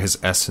asunder, his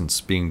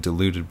essence being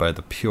diluted by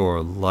the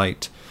pure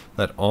light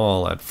that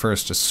all at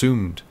first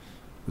assumed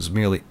was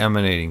merely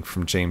emanating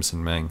from James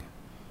and Meng.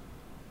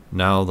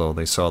 Now, though,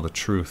 they saw the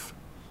truth.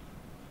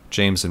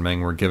 James and Meng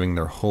were giving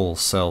their whole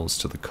selves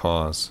to the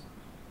cause.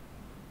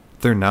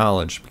 Their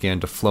knowledge began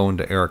to flow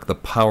into Eric, the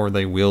power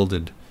they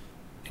wielded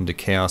into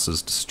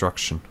Chaos's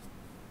destruction.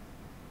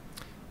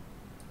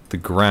 The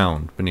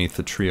ground beneath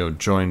the trio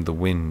joined the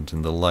wind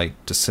and the light,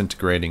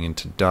 disintegrating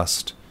into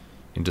dust,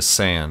 into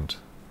sand,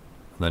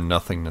 and then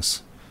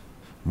nothingness.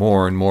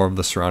 More and more of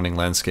the surrounding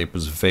landscape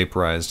was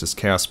vaporized as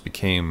Chaos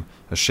became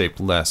a shape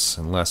less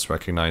and less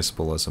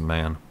recognizable as a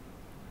man.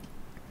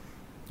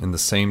 In the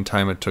same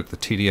time it took the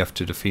TDF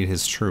to defeat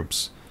his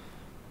troops,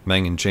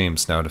 Meng and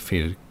James now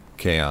defeated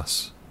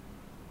Chaos.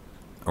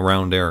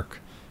 Around Eric,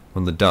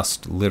 when the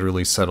dust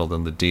literally settled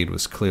and the deed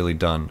was clearly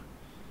done,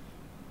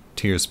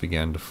 tears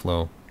began to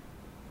flow.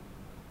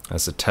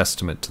 As a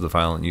testament to the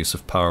violent use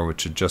of power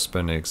which had just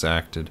been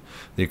exacted,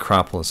 the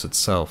Acropolis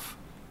itself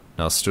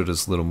now stood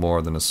as little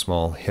more than a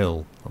small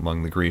hill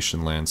among the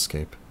Grecian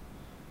landscape.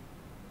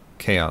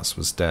 Chaos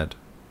was dead.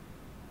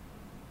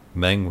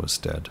 Meng was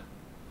dead.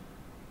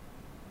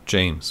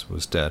 James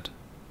was dead.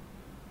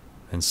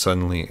 And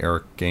suddenly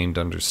Eric gained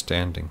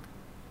understanding.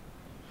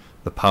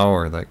 The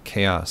power that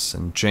Chaos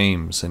and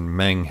James and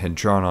Meng had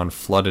drawn on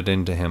flooded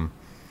into him.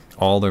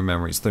 All their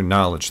memories, their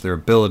knowledge, their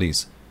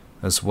abilities,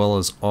 as well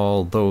as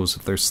all those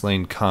of their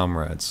slain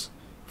comrades,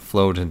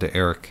 flowed into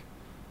Eric.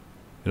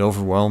 It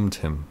overwhelmed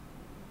him,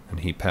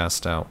 and he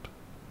passed out.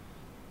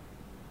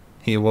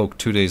 He awoke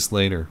 2 days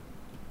later.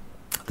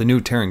 The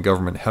new Terran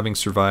government, having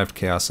survived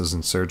Chaos's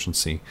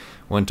insurgency,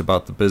 went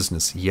about the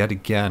business, yet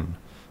again,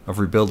 of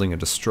rebuilding a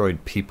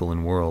destroyed people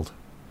and world.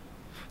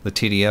 The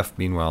TDF,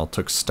 meanwhile,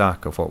 took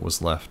stock of what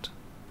was left.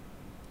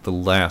 The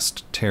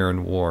last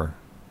Terran war,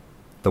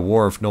 the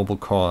war of noble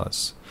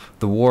cause,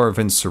 the war of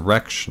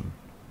insurrection,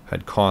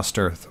 had cost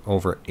Earth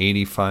over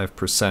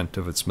 85%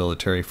 of its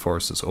military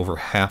forces, over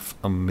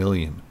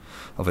 500,000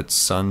 of its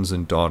sons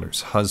and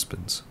daughters,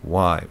 husbands,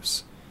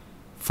 wives,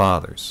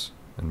 fathers,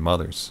 and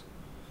mothers.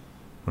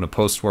 When a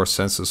post-war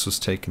census was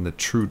taken, the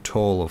true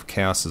toll of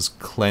Chaos's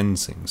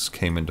cleansings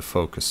came into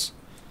focus.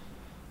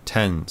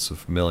 Tens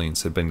of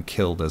millions had been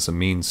killed as a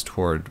means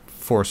toward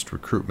forced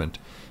recruitment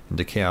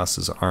into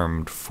Chaos's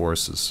armed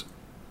forces.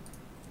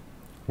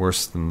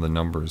 Worse than the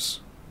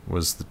numbers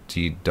was the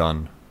deed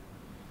done.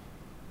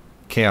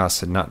 Chaos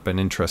had not been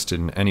interested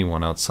in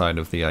anyone outside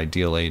of the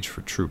ideal age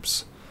for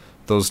troops,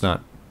 those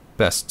not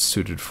best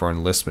suited for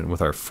enlistment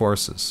with our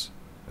forces,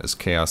 as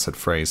Chaos had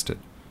phrased it,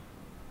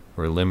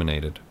 were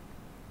eliminated.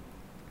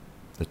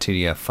 The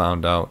TDF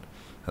found out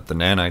that the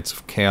nanites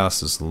of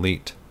Chaos's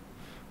elite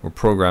were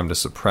programmed to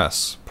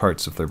suppress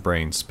parts of their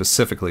brains,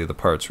 specifically the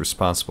parts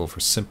responsible for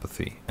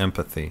sympathy,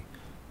 empathy,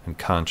 and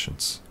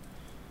conscience.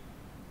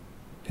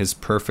 His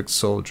perfect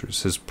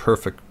soldiers, his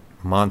perfect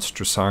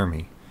monstrous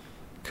army,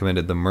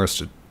 committed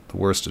the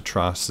worst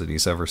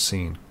atrocities ever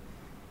seen.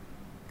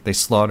 They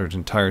slaughtered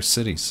entire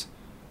cities.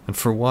 And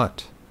for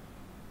what?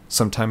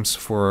 Sometimes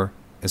for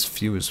as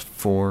few as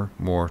 4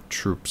 more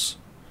troops.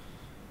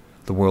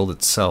 The world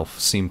itself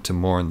seemed to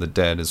mourn the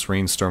dead as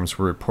rainstorms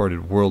were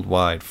reported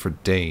worldwide for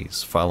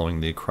days following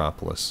the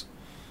Acropolis.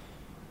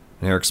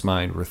 In Eric's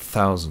mind were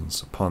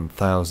thousands upon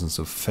thousands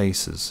of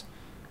faces,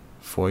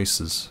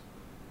 voices,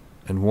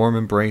 and warm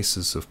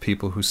embraces of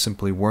people who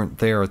simply weren't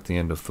there at the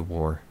end of the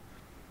war.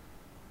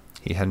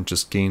 He hadn't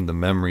just gained the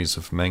memories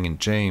of Meng and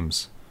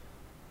James,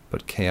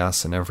 but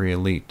Chaos and every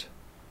elite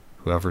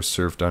who ever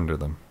served under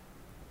them.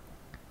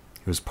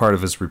 It was part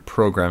of his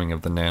reprogramming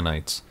of the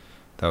nanites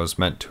that was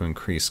meant to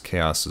increase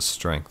Chaos's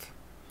strength.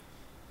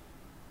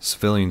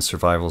 Civilian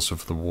survivors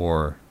of the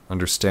war,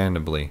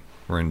 understandably,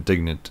 were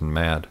indignant and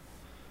mad.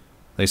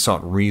 They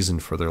sought reason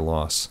for their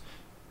loss.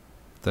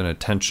 Then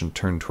attention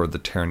turned toward the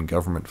Terran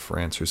government for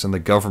answers, and the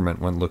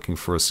government went looking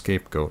for a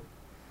scapegoat.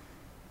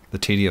 The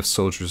TDF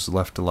soldiers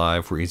left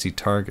alive were easy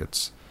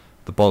targets,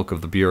 the bulk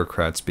of the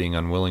bureaucrats being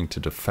unwilling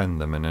to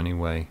defend them in any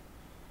way.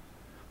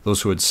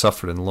 Those who had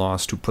suffered and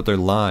lost, who put their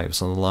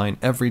lives on the line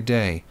every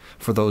day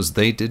for those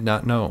they did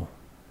not know,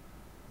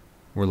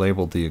 were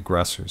labeled the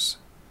aggressors.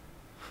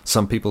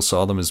 Some people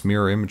saw them as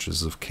mirror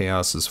images of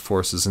Chaos's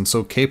forces and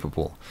so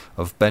capable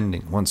of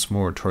bending once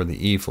more toward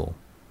the evil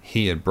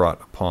he had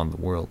brought upon the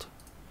world.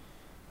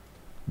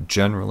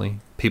 Generally,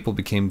 people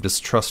became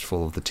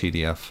distrustful of the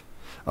TDF.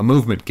 A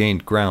movement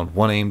gained ground,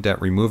 one aimed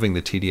at removing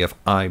the TDF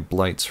eye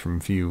blights from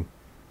view.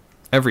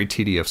 Every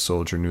TDF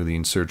soldier knew the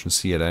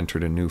insurgency had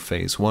entered a new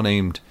phase, one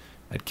aimed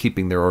at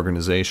keeping their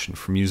organization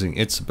from using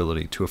its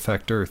ability to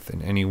affect Earth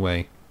in any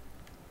way.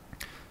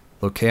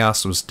 Though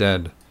Chaos was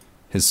dead,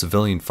 his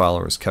civilian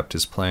followers kept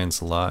his plans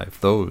alive,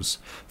 those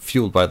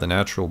fueled by the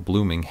natural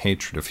blooming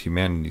hatred of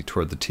humanity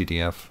toward the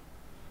TDF.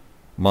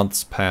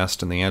 Months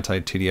passed and the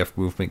anti-TDF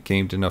movement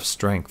gained enough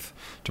strength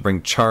to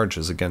bring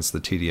charges against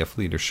the TDF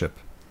leadership.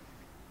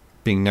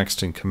 Being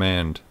next in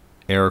command,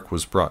 Eric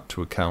was brought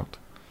to account.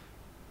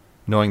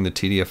 Knowing the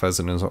TDF as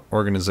an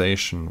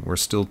organization were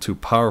still too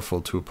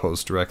powerful to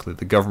oppose directly,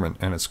 the government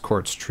and its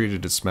courts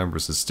treated its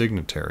members as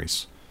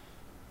dignitaries.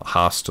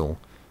 Hostile,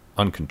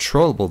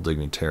 uncontrollable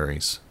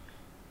dignitaries,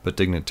 but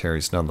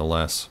dignitaries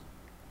nonetheless.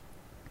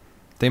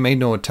 They made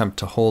no attempt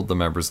to hold the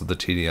members of the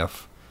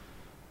TDF.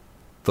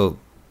 though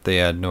they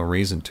had no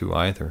reason to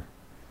either.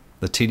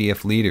 The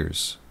TDF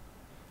leaders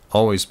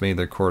always made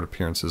their court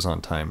appearances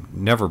on time,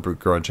 never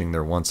begrudging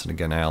their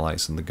once-and-again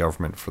allies in the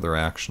government for their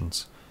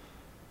actions.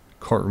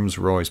 Courtrooms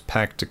were always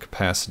packed to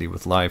capacity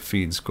with live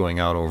feeds going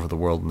out over the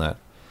WorldNet.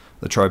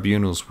 The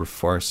tribunals were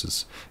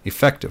farces,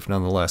 effective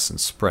nonetheless in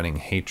spreading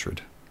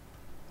hatred.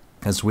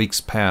 As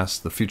weeks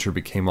passed, the future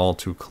became all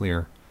too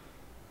clear.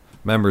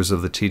 Members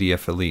of the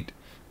TDF elite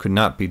could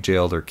not be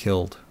jailed or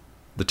killed.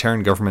 The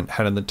Terran government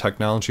hadn't the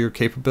technology or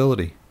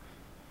capability.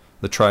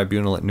 The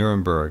tribunal at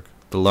Nuremberg,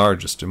 the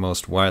largest and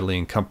most widely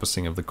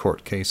encompassing of the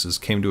court cases,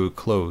 came to a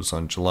close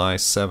on July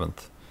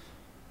 7th,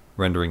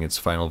 rendering its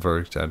final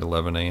verdict at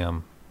 11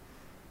 a.m.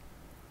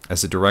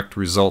 As a direct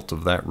result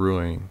of that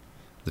ruling,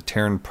 the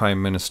Terran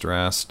Prime Minister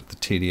asked the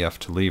TDF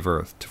to leave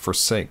Earth, to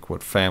forsake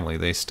what family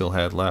they still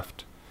had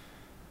left.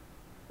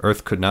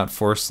 Earth could not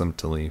force them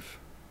to leave,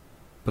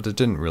 but it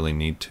didn't really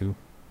need to.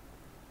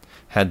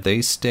 Had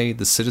they stayed,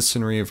 the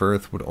citizenry of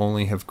Earth would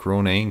only have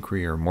grown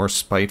angrier, more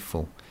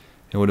spiteful,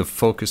 and would have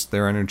focused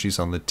their energies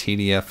on the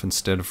TDF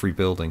instead of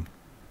rebuilding.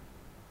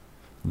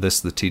 This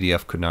the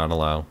TDF could not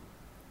allow.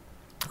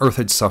 Earth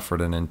had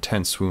suffered an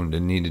intense wound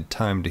and needed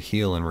time to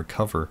heal and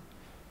recover.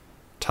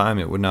 Time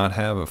it would not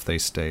have if they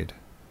stayed.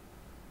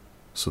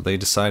 So they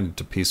decided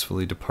to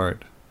peacefully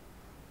depart.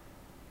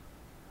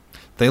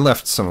 They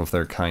left some of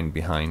their kind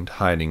behind,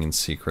 hiding in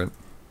secret.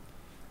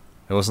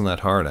 It wasn't that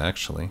hard,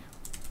 actually.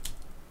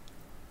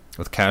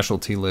 With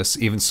casualty lists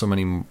even so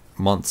many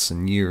months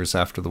and years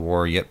after the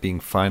war yet being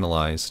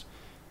finalized,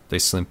 they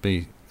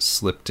simply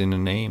slipped in a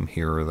name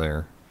here or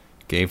there,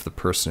 gave the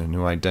person a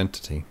new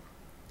identity.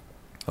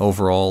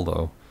 Overall,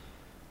 though,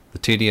 the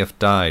TDF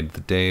died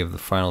the day of the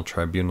final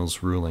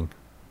tribunal's ruling.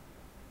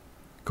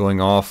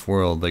 Going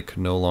off-world, they could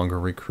no longer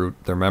recruit,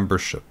 their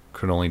membership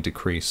could only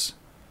decrease.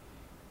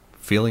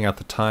 Feeling at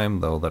the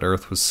time, though, that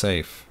Earth was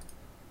safe,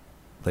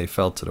 they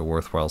felt it a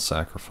worthwhile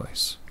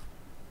sacrifice.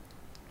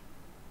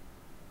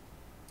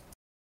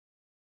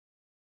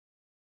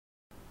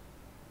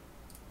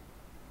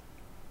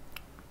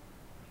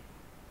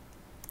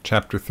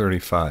 Chapter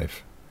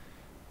 35.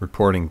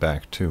 Reporting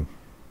back to.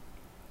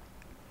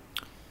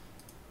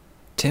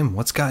 "Tim,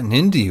 what's gotten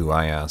into you?"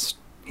 I asked.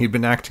 He'd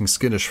been acting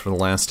skittish for the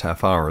last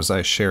half hour as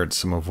I shared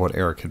some of what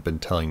Eric had been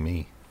telling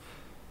me.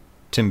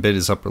 Tim bit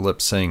his upper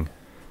lip, saying,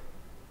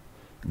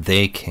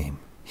 "They came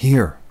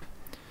here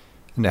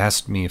and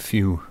asked me a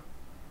few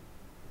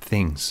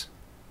things."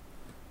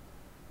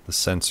 The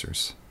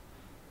sensors.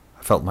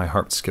 I felt my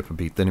heart skip a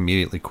beat, then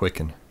immediately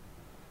quicken.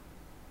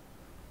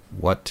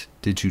 "What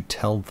did you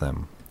tell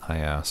them?" I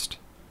asked.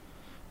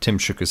 Tim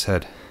shook his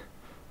head.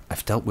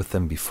 "I've dealt with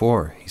them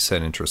before," he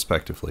said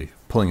introspectively,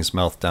 pulling his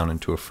mouth down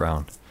into a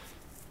frown.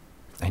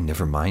 "I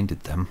never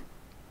minded them."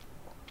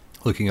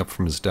 Looking up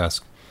from his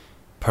desk,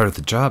 "Part of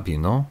the job, you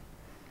know.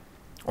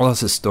 All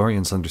us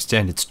historians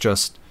understand it's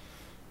just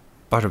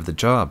part of the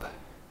job.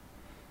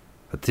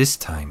 But this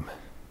time,"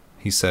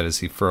 he said as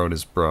he furrowed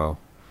his brow,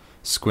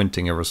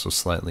 squinting ever so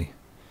slightly,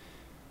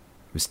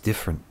 "it was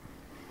different."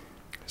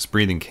 His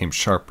breathing came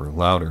sharper,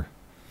 louder.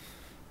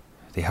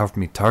 "They have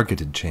me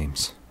targeted,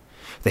 James.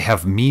 They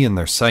have me in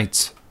their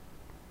sights."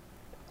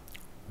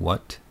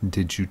 "What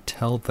did you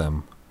tell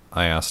them?"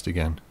 I asked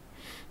again.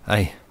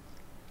 I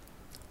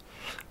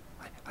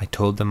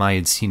told them I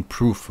had seen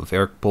proof of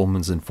Eric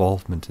Bowman's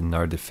involvement in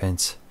our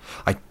defense.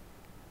 I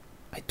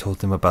told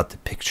them about the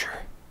picture."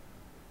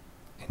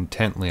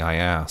 Intently I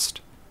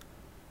asked,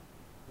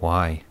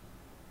 "Why?"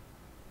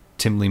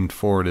 Tim leaned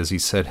forward as he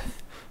said,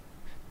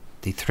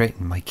 "They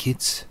threatened my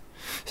kids.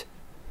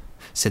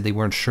 Said they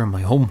weren't sure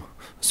my home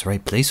was the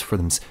right place for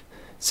them.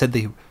 Said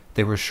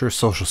they were sure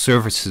social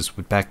services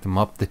would back them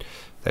up, that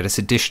a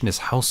seditionist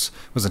house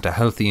wasn't a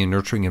healthy and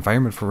nurturing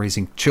environment for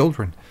raising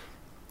children.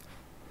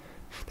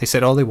 They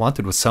said all they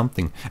wanted was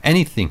something,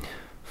 anything,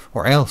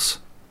 or else.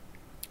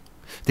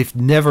 They've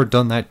never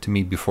done that to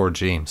me before,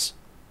 James."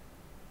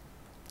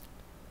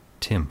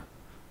 "Tim,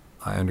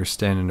 I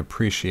understand and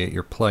appreciate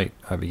your plight,"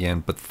 I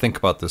began, "but think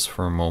about this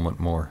for a moment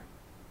more.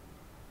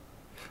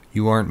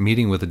 You aren't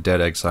meeting with the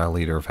dead exile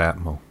leader of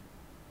Atmo."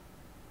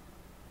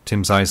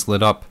 Tim's eyes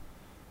lit up,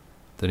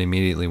 then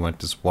immediately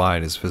went as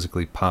wide as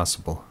physically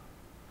possible.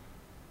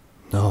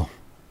 "No,"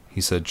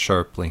 he said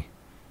sharply.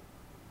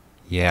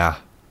 "Yeah,"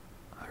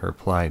 I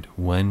replied.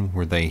 "When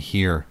were they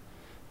here?"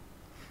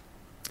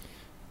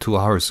 2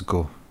 hours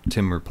ago,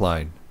 Tim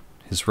replied.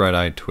 His right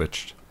eye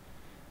twitched.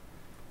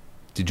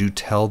 "Did you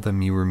tell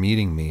them you were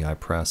meeting me?" I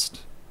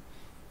pressed.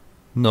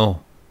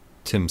 "No,"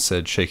 Tim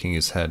said, shaking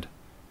his head.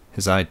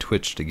 His eye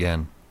twitched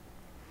again.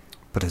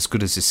 "But as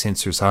good as the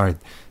sensors are,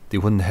 they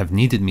wouldn't have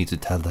needed me to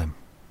tell them."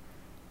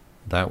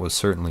 That was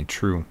certainly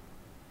true.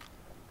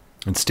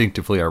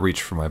 Instinctively I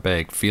reached for my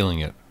bag, feeling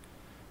it.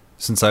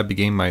 Since I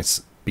began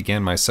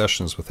my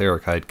sessions with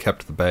Eric, I had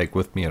kept the bag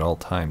with me at all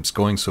times,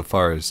 going so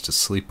far as to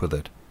sleep with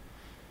it.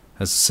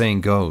 As the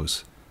saying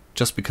goes,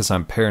 just because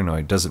I'm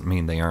paranoid doesn't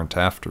mean they aren't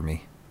after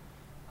me.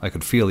 I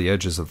could feel the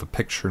edges of the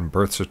picture and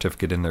birth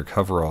certificate in their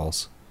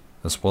coveralls,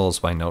 as well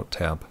as my note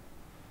tab.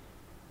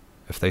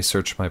 If they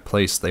search my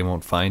place, they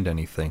won't find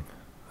anything,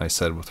 I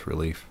said with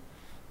relief.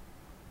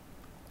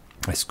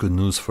 That's good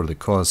news for the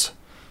cause,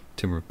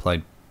 Tim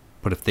replied.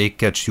 But if they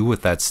catch you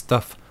with that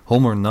stuff,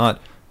 home or not,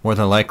 more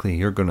than likely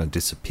you're going to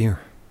disappear.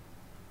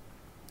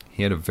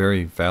 He had a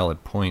very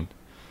valid point.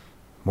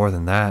 More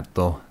than that,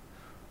 though,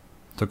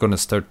 they're going to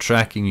start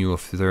tracking you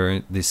if they're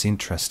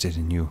disinterested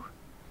in you.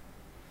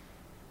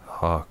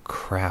 Oh,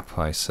 crap,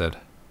 I said.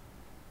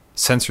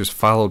 Sensors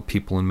followed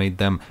people and made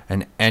them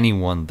and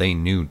anyone they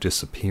knew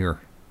disappear.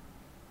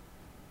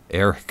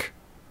 Eric,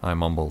 I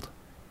mumbled.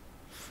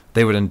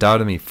 They would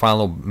undoubtedly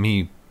follow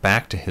me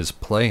back to his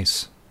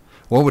place.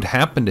 What would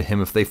happen to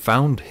him if they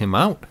found him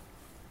out?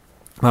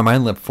 My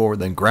mind leapt forward,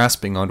 then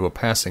grasping onto a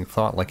passing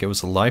thought like it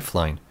was a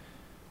lifeline.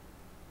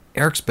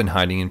 Eric's been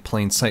hiding in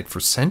plain sight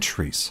for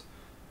centuries.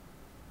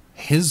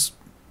 His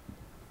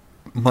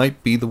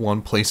might be the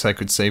one place I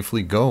could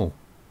safely go.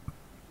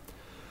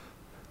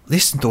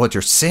 Listen to what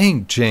you're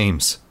saying,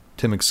 James,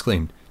 Tim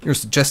exclaimed. You're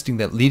suggesting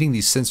that leading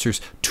these sensors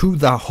to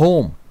the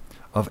home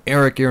of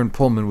Eric Aaron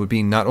Pullman would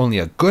be not only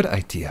a good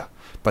idea,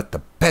 but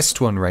the best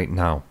one right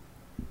now.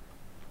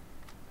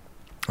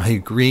 I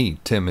agree,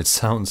 Tim. It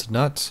sounds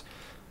nuts.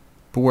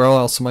 But where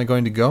else am I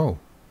going to go?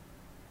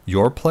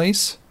 Your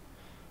place?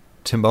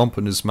 Tim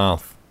opened his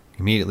mouth,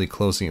 immediately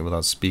closing it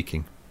without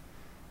speaking.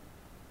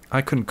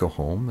 I couldn't go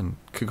home, and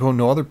could go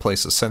no other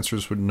place the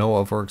sensors would know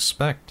of or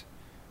expect.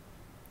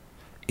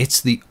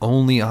 It's the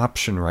only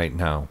option right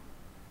now.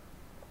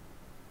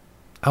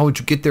 How would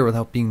you get there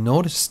without being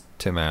noticed?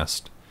 Tim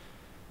asked.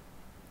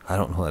 I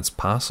don't know that's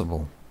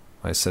possible,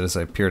 I said as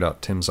I peered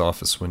out Tim's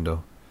office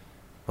window.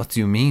 What do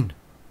you mean?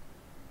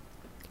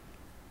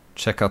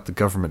 Check out the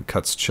government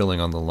cuts chilling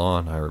on the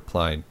lawn, I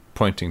replied,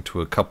 pointing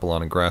to a couple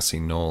on a grassy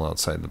knoll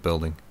outside the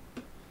building.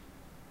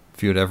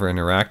 If you had ever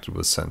interacted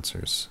with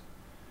sensors,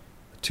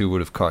 the two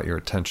would have caught your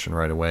attention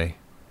right away.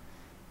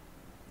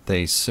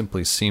 They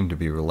simply seemed to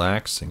be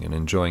relaxing and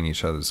enjoying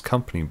each other's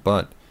company,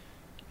 but,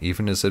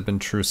 even as had been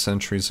true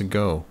centuries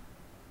ago,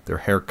 their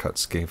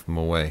haircuts gave them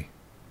away.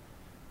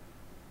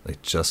 They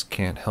just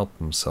can't help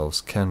themselves,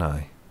 can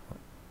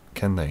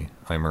they?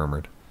 I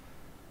murmured.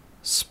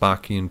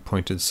 Spocky and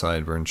pointed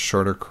sideburns,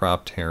 shorter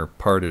cropped hair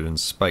parted and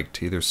spiked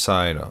to either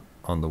side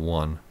on the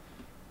one,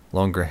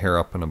 longer hair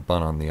up in a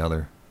bun on the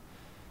other.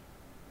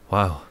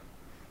 Wow.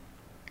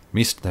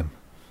 Missed them,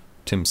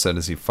 Tim said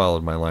as he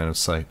followed my line of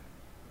sight.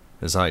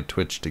 His eye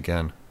twitched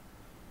again.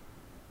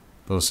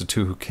 Those the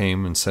two who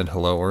came and said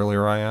hello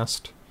earlier, I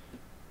asked.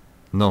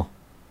 No,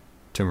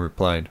 Tim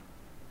replied.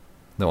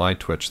 No eye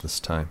twitch this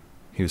time.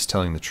 He was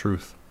telling the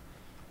truth.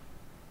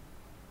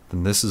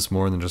 Then this is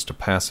more than just a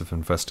passive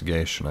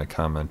investigation, I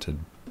commented,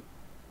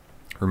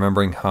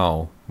 remembering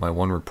how my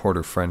one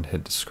reporter friend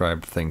had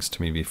described things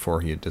to me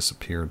before he had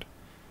disappeared.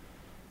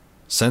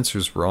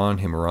 Sensors were on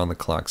him around the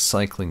clock,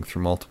 cycling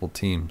through multiple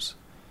teams.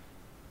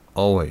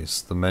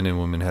 Always, the men and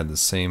women had the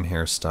same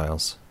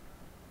hairstyles.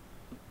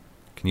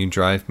 Can you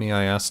drive me?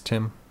 I asked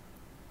Tim.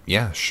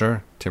 Yeah,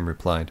 sure, Tim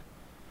replied.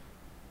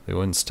 They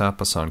wouldn't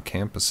stop us on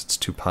campus. It's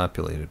too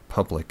populated,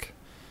 public.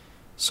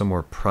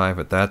 Somewhere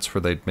private, that's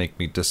where they'd make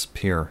me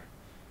disappear.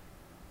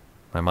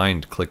 My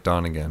mind clicked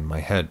on again, my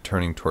head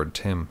turning toward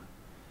Tim.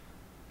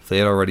 If they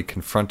had already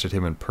confronted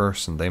him in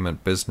person, they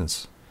meant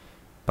business.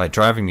 By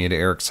driving me to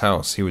Eric's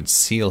house, he would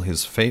seal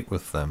his fate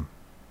with them.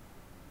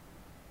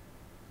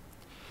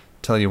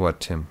 Tell you what,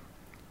 Tim.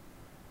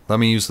 Let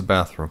me use the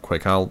bathroom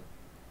quick. I'll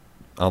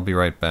be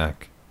right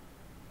back.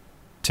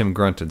 Tim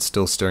grunted,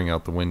 still staring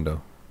out the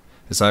window.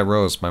 As I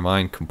rose, my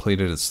mind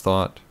completed its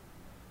thought.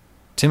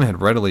 Tim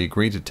had readily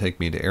agreed to take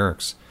me to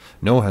Eric's.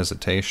 No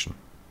hesitation.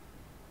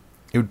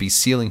 It would be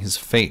sealing his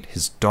fate,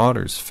 his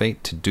daughter's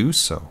fate, to do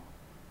so.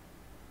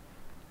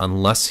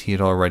 Unless he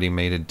had already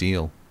made a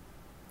deal.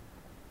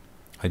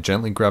 I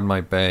gently grabbed my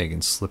bag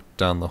and slipped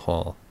down the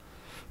hall.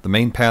 The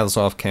main paths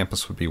off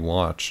campus would be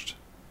watched.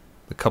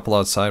 The couple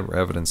outside were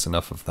evidence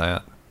enough of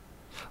that.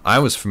 I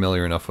was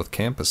familiar enough with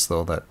campus,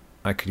 though, that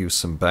I could use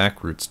some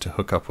back routes to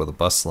hook up with a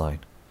bus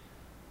line.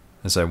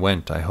 As I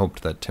went, I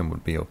hoped that Tim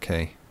would be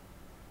okay.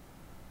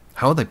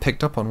 How had they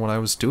picked up on what I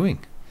was doing?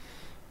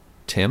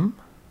 Tim?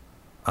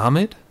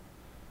 Ahmed?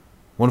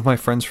 One of my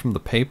friends from the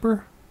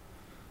paper?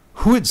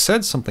 Who had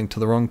said something to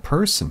the wrong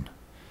person?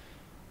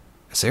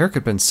 As Eric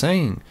had been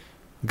saying,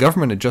 the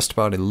government had just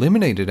about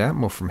eliminated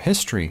Atmo from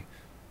history,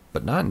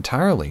 but not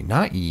entirely,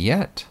 not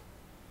yet.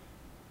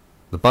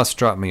 The bus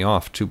dropped me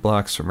off 2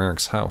 blocks from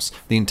Eric's house.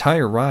 The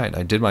entire ride,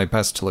 I did my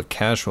best to look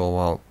casual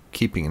while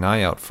keeping an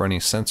eye out for any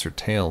sensor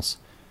tails.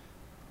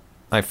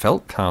 I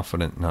felt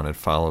confident none had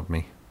followed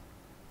me.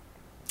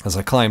 As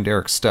I climbed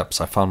Eric's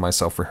steps, I found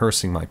myself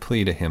rehearsing my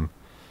plea to him.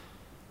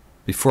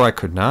 Before I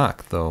could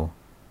knock, though,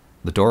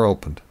 the door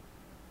opened.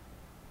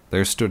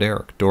 There stood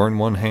Eric, door in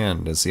one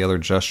hand as the other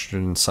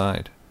gestured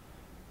inside.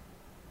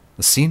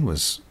 The scene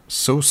was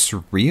so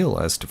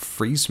surreal as to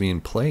freeze me in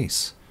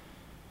place.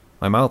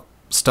 My mouth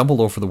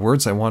stumbled over the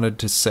words I wanted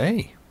to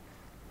say.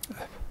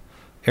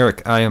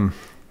 Eric, I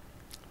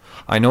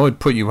know it'd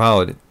put you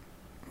out.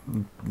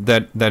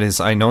 That is,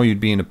 I know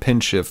you'd be in a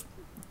pinch if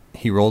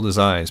He rolled his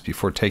eyes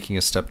before taking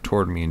a step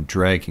toward me and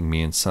dragging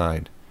me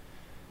inside.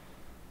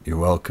 "You're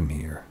welcome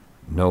here.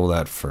 Know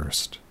that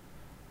first.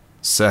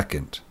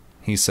 Second,"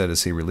 he said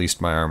as he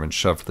released my arm and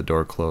shoved the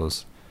door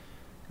closed,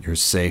 "you're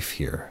safe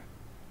here.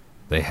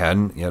 They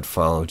hadn't yet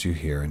followed you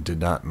here and did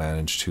not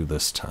manage to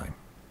this time."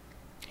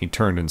 He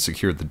turned and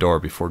secured the door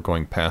before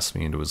going past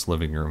me into his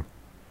living room.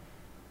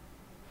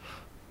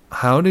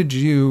 "How did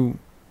you—"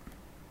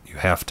 "You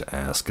have to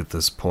ask at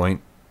this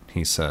point,"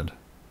 he said.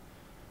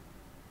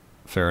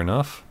 Fair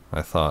enough,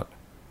 I thought.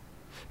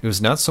 It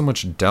was not so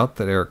much doubt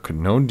that Eric could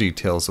know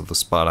details of the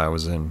spot I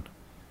was in,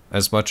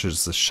 as much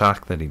as the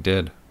shock that he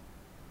did.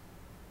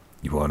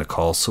 "You want to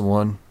call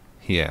someone?"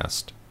 he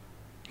asked.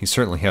 He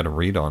certainly had a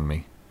read on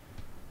me.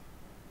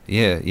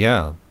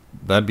 Yeah,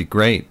 that'd be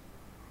great,"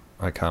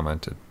 I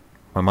commented.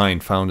 My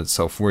mind found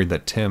itself worried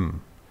that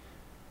Tim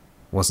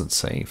wasn't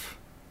safe.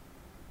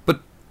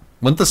 "But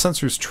wouldn't the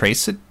sensors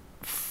trace it?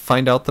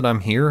 Find out that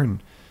I'm here,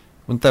 and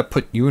wouldn't that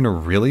put you in a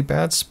really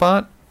bad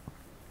spot?"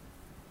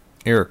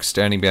 Eric,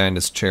 standing behind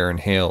his chair,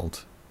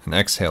 inhaled and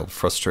exhaled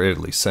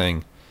frustratedly,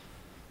 saying,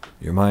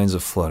 "Your mind's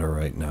aflutter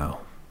right now.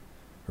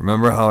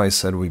 Remember how I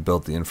said we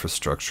built the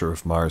infrastructure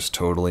of Mars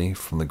totally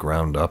from the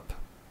ground up?"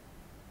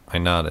 I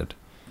nodded.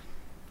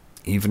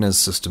 "Even as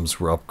systems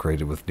were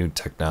upgraded with new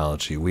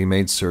technology, we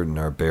made certain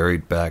our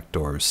buried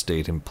backdoors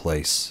stayed in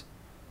place.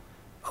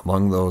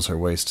 Among those are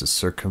ways to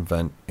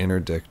circumvent,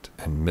 interdict,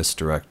 and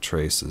misdirect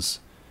traces.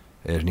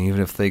 And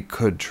even if they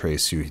could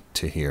trace you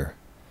to here,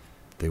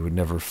 they would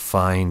never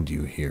find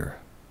you here."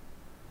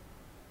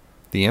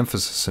 The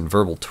emphasis and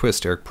verbal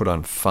twist Eric put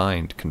on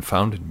 "find"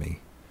 confounded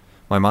me.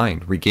 My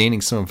mind,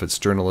 regaining some of its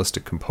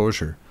journalistic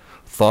composure,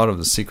 thought of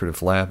the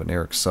secretive lab in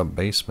Eric's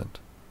sub-basement.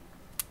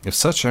 If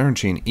such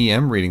energy and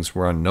EM readings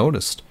were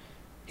unnoticed,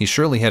 he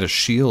surely had a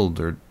shield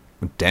or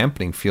a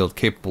dampening field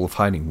capable of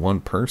hiding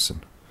one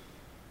person.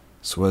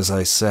 "So as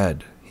I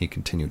said," he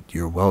continued,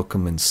 "you're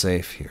welcome and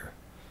safe here.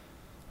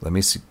 Let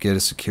me get a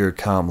secure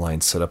comm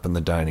line set up in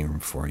the dining room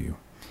for you.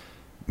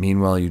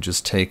 Meanwhile, you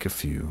just take a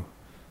few,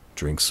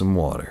 drink some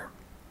water,"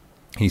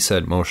 he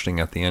said, motioning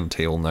at the end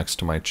table next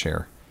to my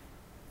chair.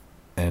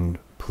 "And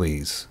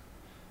please,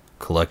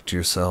 collect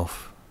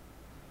yourself."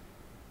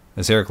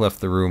 As Eric left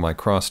the room, I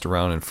crossed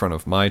around in front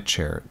of my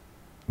chair,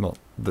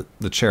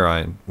 the chair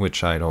in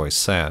which I had always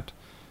sat,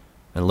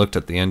 and looked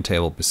at the end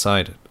table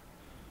beside it.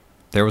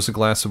 There was a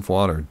glass of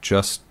water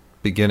just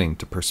beginning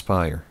to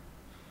perspire.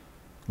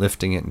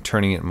 Lifting it and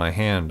turning it in my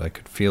hand, I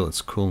could feel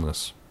its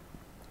coolness.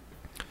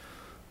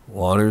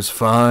 "Water's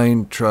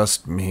fine,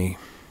 trust me,"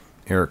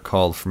 Eric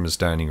called from his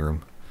dining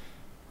room.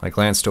 I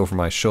glanced over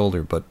my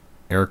shoulder, but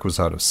Eric was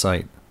out of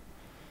sight.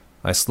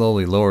 I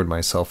slowly lowered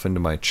myself into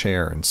my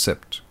chair and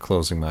sipped,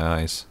 closing my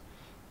eyes.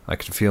 I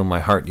could feel my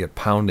heart yet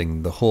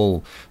pounding, the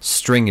whole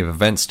string of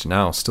events to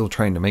now still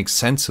trying to make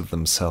sense of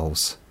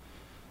themselves.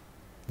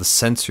 The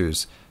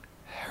sensors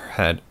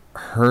had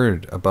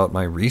heard about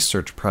my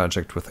research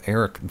project with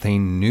Eric. They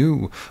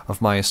knew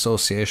of my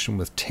association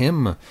with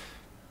Tim.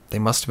 They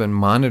must have been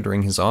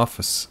monitoring his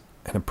office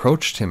and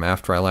approached him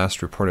after I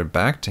last reported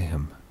back to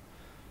him.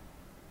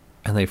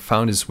 And they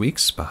found his weak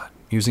spot,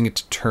 using it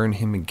to turn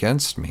him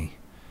against me.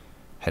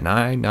 Had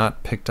I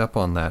not picked up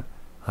on that,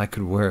 I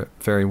could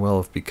very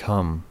well have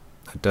become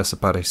a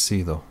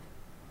desaparecido.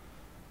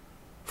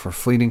 For a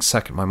fleeting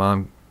second,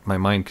 my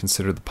mind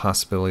considered the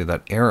possibility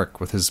that Eric,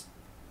 with his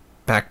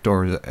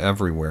backdoors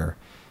everywhere,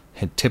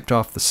 had tipped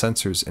off the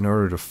sensors in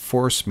order to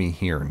force me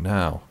here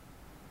now.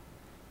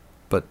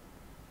 But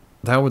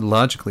that would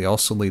logically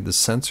also lead the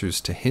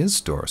sensors to his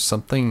door,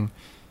 something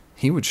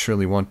he would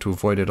surely want to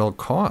avoid at all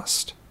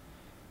cost.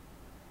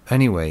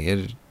 Anyway, it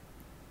had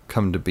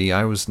come to be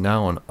I was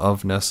now an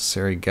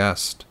of-necessary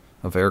guest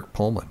of Eric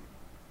Pullman.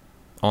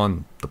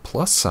 On the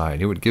plus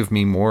side, it would give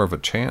me more of a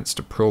chance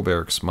to probe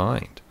Eric's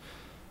mind.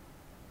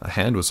 A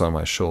hand was on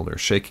my shoulder,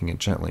 shaking it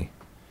gently.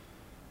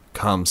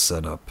 "Comm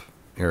set up,"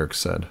 Eric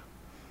said.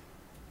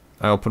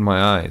 I opened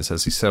my eyes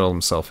as he settled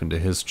himself into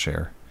his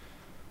chair.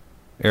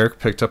 Eric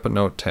picked up a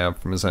note tab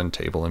from his end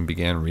table and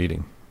began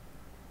reading.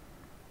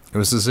 It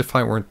was as if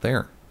I weren't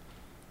there.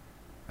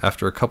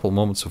 After a couple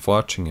moments of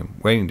watching him,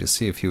 waiting to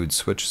see if he would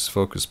switch his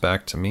focus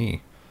back to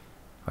me,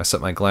 I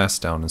set my glass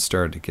down and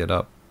started to get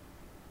up.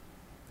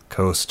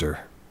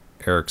 "Coaster,"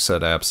 Eric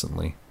said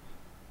absently.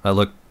 I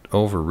looked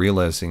over,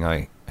 realizing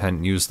I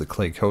hadn't used the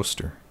clay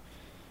coaster.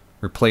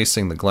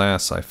 Replacing the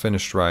glass, I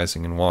finished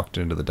rising and walked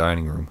into the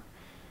dining room.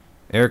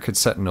 Eric had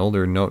set an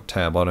older note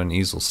tab on an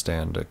easel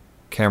stand, a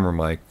camera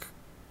mic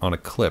on a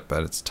clip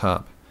at its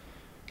top.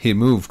 He had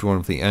moved one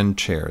of the end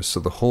chairs so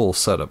the whole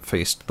setup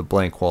faced the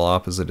blank wall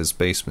opposite his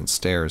basement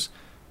stairs,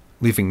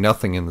 leaving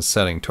nothing in the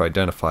setting to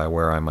identify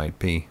where I might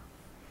be.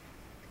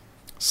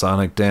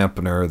 "Sonic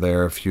dampener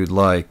there if you'd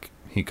like,"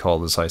 he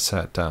called as I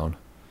sat down.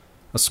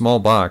 A small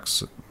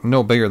box,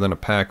 no bigger than a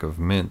pack of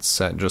mints,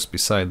 sat just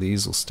beside the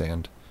easel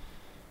stand.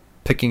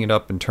 Picking it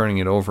up and turning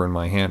it over in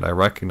my hand, I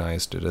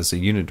recognized it as a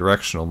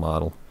unidirectional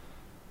model.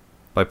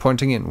 By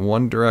pointing it in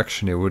one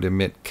direction, it would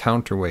emit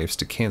counterwaves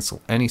to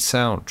cancel any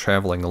sound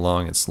traveling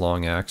along its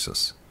long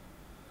axis.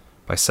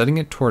 By setting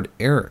it toward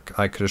Eric,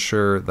 I could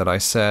assure that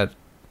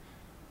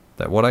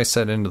what I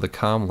said into the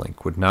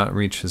comlink would not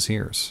reach his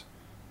ears.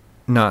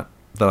 Not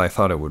that I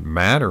thought it would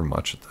matter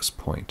much at this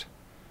point.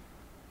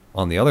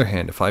 On the other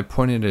hand, if I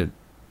pointed it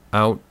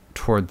out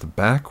toward the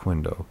back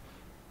window,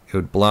 it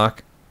would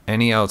block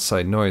any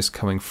outside noise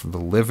coming from the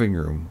living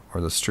room or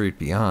the street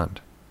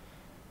beyond.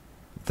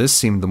 This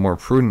seemed the more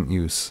prudent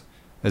use,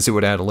 as it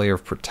would add a layer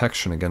of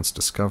protection against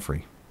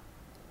discovery.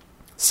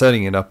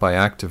 Setting it up, I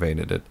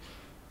activated it,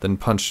 then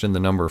punched in the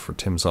number for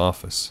Tim's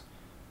office.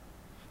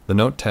 The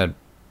notepad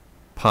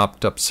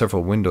popped up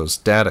several windows,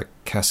 data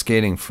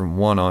cascading from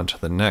one onto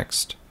the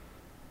next.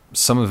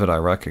 Some of it I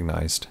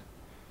recognized.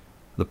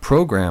 The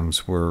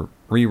programs were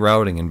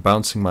rerouting and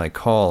bouncing my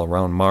call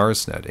around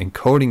MarsNet,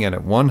 encoding it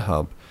at one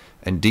hub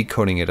and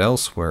decoding it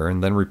elsewhere,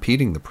 and then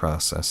repeating the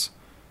process.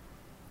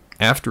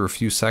 After a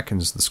few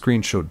seconds, the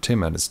screen showed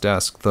Tim at his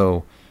desk,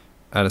 though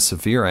at a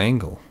severe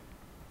angle.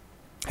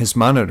 His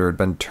monitor had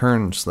been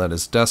turned so that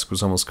his desk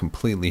was almost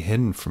completely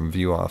hidden from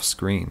view off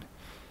screen.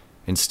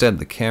 Instead,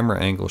 the camera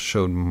angle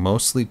showed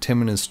mostly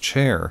Tim in his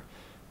chair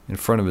in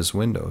front of his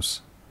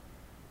windows.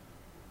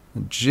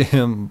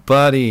 "Jim,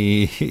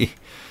 buddy,"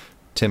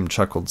 Tim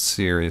chuckled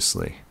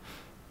seriously.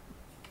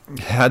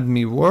 "Had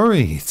me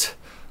worried.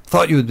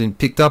 Thought you had been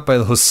picked up by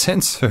those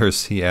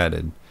sensors," he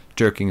added,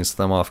 jerking his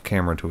thumb off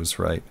camera to his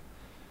right.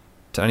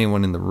 To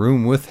anyone in the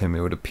room with him,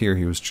 it would appear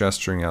he was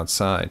gesturing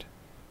outside.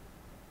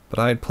 But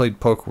I had played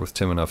poker with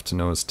Tim enough to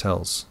know his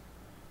tells.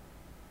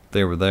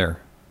 They were there.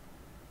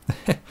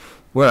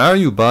 "Where are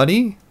you,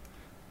 buddy?"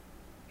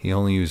 He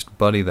only used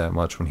buddy that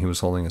much when he was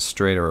holding a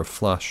straight or a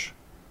flush.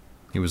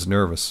 He was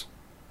nervous.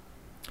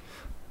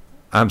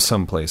 "I'm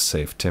someplace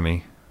safe,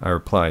 Timmy," I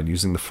replied,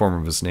 using the form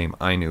of his name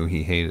I knew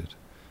he hated.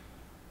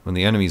 "When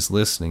the enemy's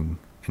listening,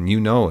 and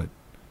you know it,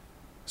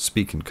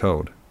 speak in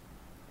code.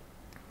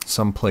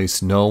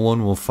 Someplace no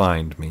one will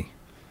find me."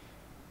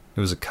 It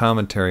was a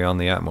commentary on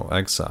the Atmo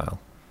exile,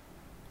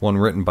 one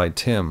written by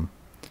Tim,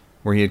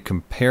 where he had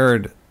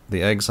compared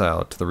the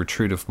exile to the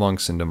retreat of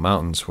monks into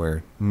mountains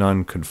where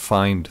none could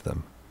find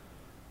them.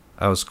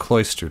 I was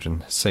cloistered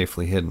and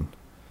safely hidden.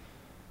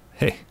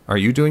 "Hey, are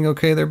you doing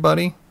okay there,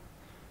 buddy?"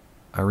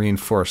 I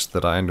reinforced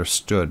that I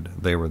understood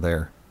they were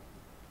there.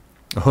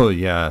 "Oh,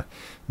 yeah,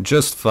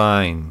 just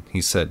fine," he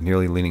said,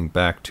 nearly leaning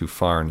back too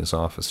far in his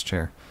office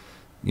chair.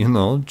 "You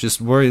know, just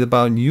worried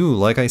about you,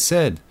 like I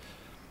said.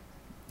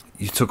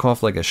 You took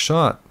off like a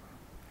shot.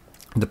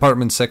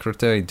 Department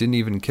secretary didn't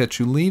even catch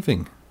you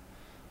leaving."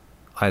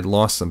 I had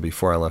lost them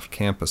before I left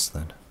campus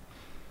then.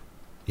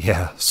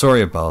 "Yeah,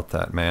 sorry about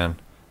that, man.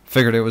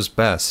 Figured it was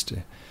best.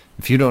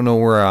 If you don't know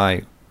where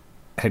I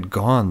had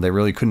gone, they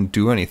really couldn't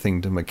do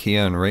anything to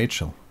Makia and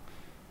Rachel."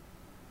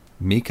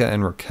 Mika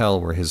and Raquel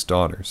were his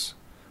daughters.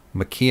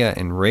 Makia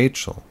and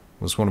Rachel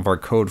was one of our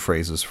code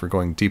phrases for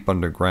going deep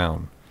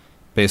underground,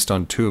 based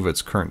on two of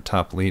its current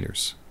top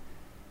leaders.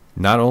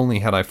 Not only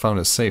had I found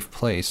a safe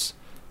place,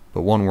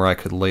 but one where I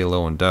could lay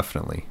low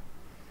indefinitely.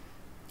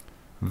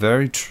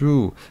 "Very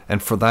true,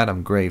 and for that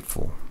I'm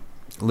grateful.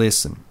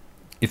 Listen,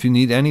 if you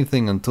need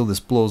anything until this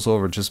blows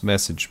over, just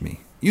message me.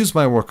 Use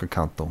my work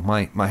account, though.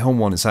 My home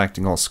one is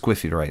acting all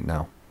squiffy right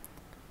now."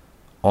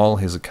 All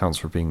his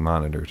accounts were being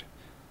monitored.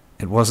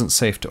 It wasn't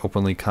safe to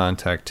openly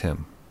contact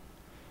him.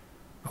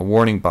 A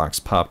warning box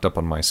popped up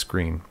on my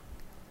screen.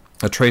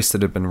 A trace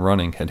that had been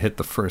running had hit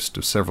the first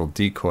of several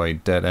decoy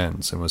dead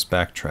ends and was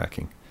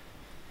backtracking.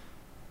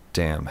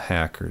 "Damn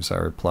hackers," I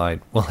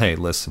replied. "Well, hey,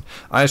 listen,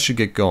 I should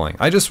get going.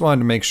 I just wanted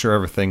to make sure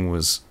everything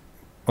was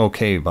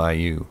okay by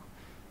you."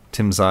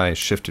 Tim's eyes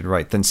shifted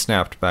right, then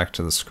snapped back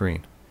to the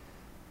screen.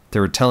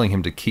 They were telling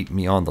him to keep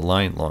me on the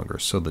line longer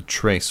so the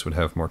trace would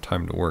have more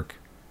time to work.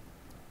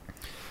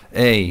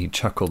 "Hey," he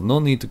chuckled, "no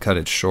need to cut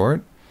it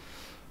short."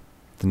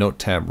 The note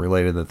tab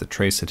related that the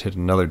trace had hit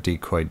another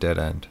decoy dead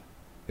end.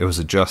 It was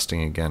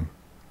adjusting again.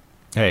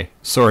 "Hey,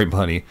 sorry,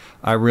 buddy.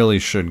 I really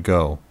should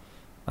go."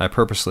 I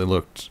purposely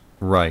looked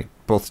right,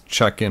 both to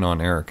check in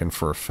on Eric and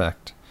for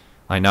effect.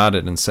 I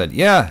nodded and said,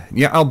 Yeah,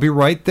 I'll be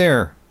right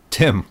there.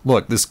 "Tim,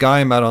 look, this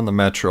guy I met on the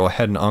metro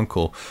had an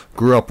uncle,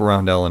 grew up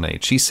around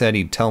LNH. He said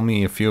he'd tell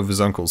me a few of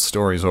his uncle's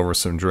stories over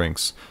some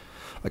drinks.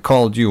 I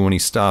called you when he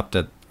stopped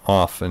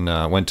off and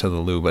went to the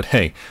loo, but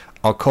hey,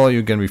 I'll call you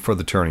again before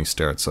the tourney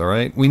starts, all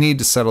right? We need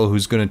to settle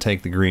who's going to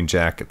take the green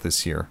jacket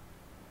this year.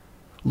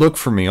 Look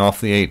for me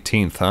off the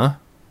 18th, huh?"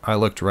 I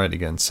looked right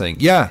again, saying,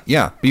 Yeah,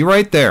 be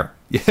right there.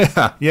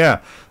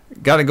 Yeah.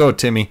 Gotta go,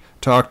 Timmy.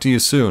 Talk to you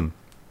soon."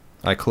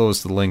 I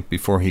closed the link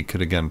before he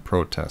could again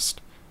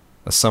protest.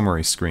 A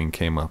summary screen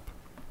came up.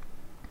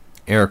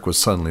 Eric was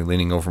suddenly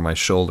leaning over my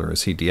shoulder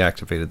as he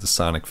deactivated the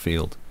sonic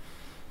field.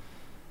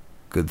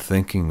 "Good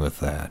thinking with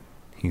that,"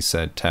 he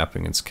said,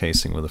 tapping its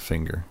casing with a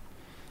finger.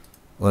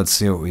 "Let's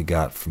see what we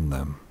got from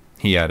them,"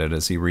 he added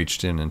as he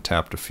reached in and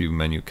tapped a few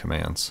menu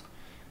commands.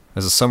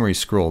 As the summary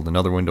scrolled,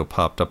 another window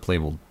popped up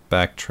labeled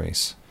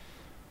Backtrace.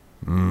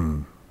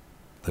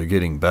 They're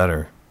getting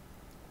better.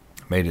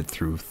 Made it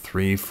through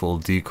 3 full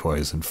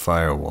decoys and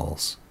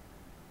firewalls."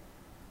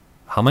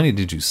 "How many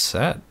did you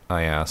set?"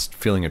 I asked,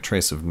 feeling a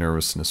trace of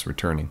nervousness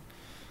returning.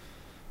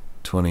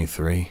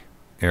 23,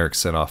 Eric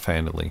said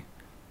offhandedly.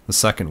 The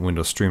second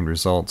window streamed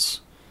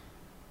results.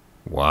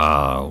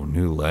 Wow,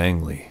 New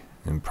Langley.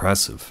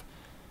 Impressive.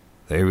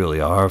 They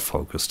really are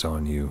focused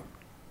on you.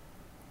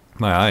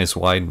 My eyes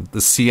widened.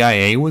 The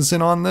CIA was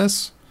in on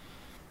this?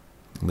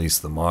 At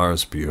least the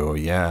Mars Bureau,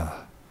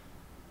 yeah.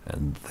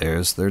 And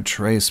there's their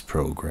trace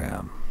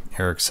program,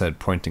 Eric said,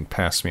 pointing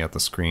past me at the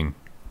screen.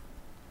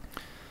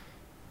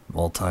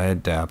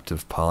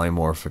 Multi-adaptive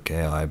polymorphic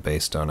AI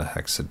based on a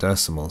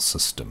hexadecimal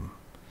system.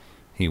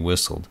 He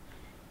whistled.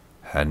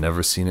 Had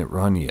never seen it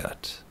run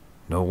yet.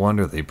 No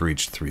wonder they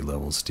breached 3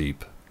 levels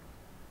deep.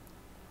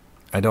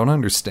 I don't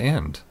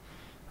understand,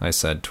 I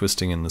said,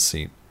 twisting in the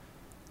seat.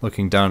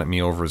 Looking down at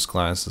me over his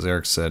glasses,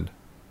 Eric said,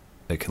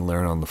 It can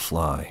learn on the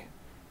fly.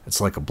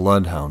 It's like a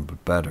bloodhound,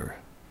 but better.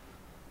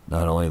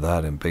 Not only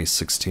that, in base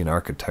 16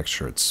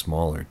 architecture, it's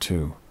smaller,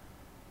 too.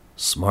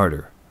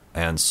 Smarter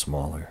and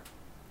smaller.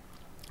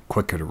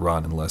 Quicker to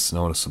run and less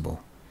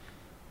noticeable.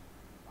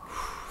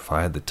 If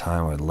I had the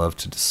time, I'd love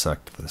to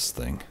dissect this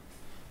thing.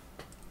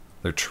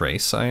 Their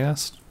trace, I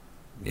asked?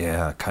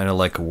 Yeah, kind of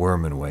like a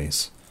worm in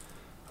ways.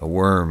 A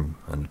worm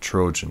and a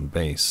Trojan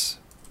base,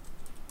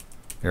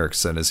 Eric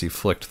said as he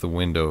flicked the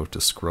window to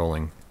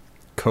scrolling.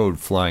 Code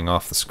flying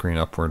off the screen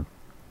upward.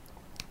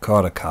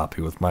 Caught a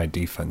copy with my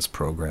defense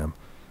program.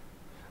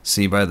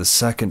 See, by the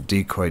second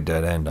decoy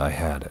dead end, I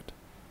had it.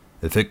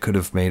 If it could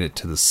have made it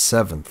to the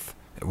 7th,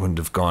 it wouldn't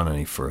have gone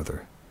any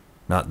further.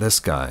 Not this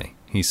guy,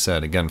 he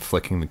said, again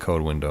flicking the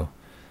code window.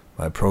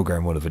 My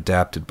program would have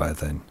adapted by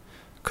then.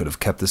 Could have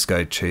kept this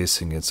guy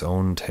chasing its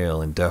own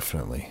tail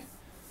indefinitely.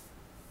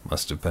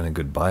 Must have been a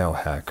good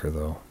biohacker,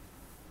 though.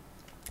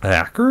 A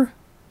hacker?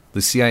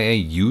 The CIA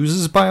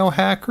uses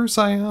biohackers,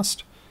 I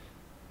asked.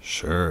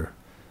 Sure.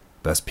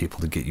 Best people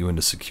to get you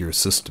into secure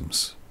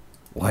systems.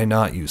 Why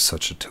not use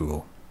such a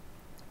tool?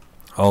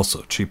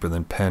 Also cheaper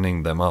than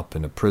penning them up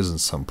in a prison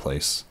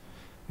someplace,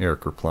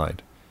 Eric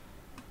replied.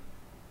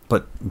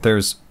 But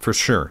there's, for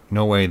sure,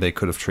 no way they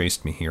could have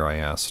traced me here, I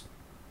asked.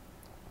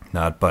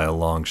 Not by a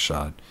long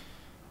shot.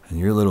 And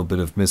your little bit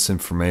of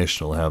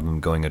misinformation will have them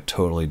going a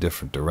totally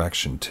different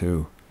direction,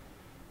 too.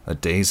 A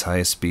day's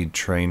high-speed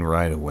train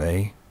ride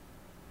away?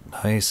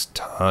 Nice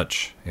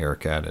touch,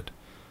 Eric added.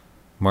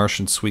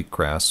 Martian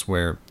Sweetgrass,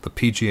 where the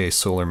PGA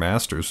Solar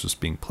Masters was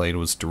being played,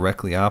 was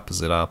directly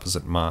opposite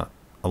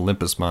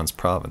Olympus Mons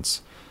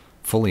province,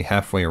 fully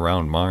halfway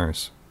around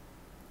Mars.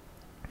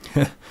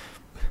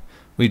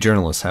 We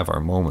journalists have our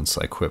moments,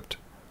 I quipped,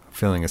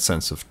 feeling a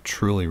sense of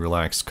truly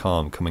relaxed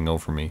calm coming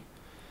over me.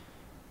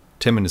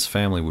 Tim and his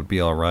family would be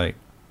all right.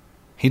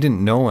 He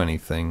didn't know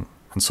anything,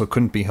 and so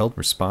couldn't be held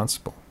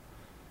responsible.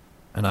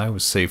 And I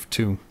was safe,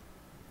 too.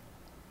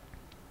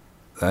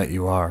 That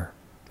you are,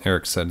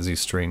 Eric said as he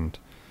straightened.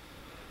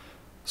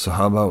 So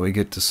how about we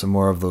get to some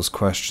more of those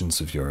questions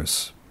of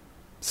yours?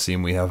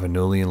 Seem we have a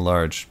newly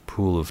enlarged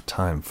pool of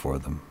time for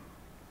them.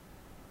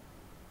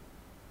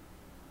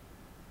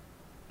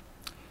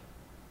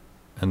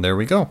 And there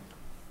we go.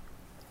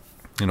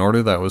 In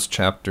order, that was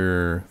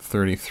chapter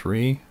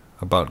 33,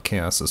 About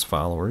Chaos's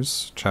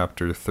Followers,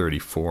 chapter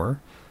 34,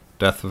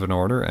 Death of an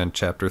Order, and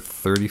chapter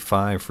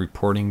 35,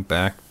 Reporting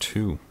Back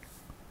to.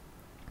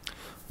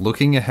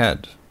 Looking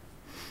ahead,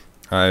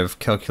 I've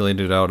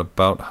calculated out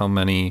about how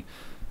many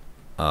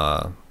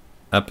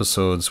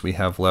episodes we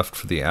have left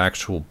for the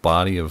actual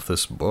body of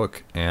this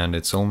book, and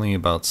it's only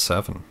about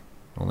 7.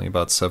 Only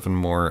about 7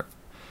 more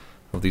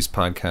of these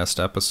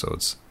podcast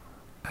episodes.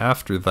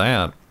 After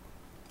that,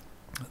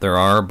 there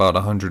are about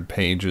 100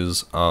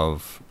 pages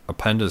of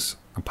appendix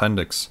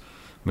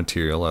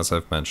material, as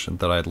I've mentioned,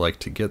 that I'd like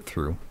to get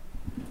through.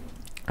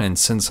 And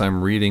since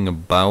I'm reading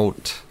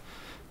about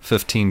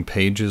 15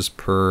 pages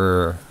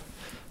per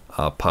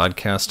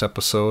podcast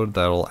episode,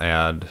 that'll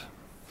add,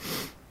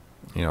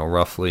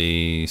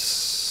 roughly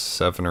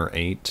 7 or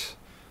 8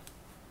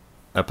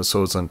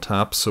 episodes on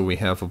top. So we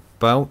have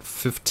about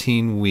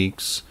 15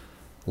 weeks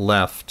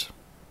left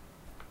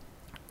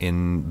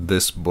in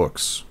this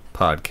book's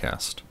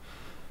podcast.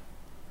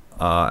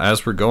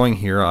 As we're going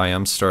here, I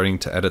am starting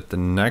to edit the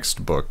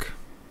next book.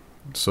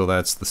 So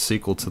that's the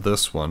sequel to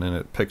this one, and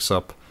it picks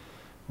up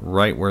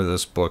right where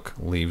this book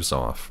leaves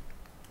off.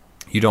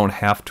 You don't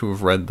have to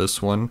have read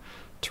this one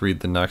to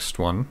read the next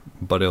one,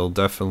 but it'll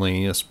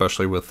definitely,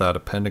 especially with that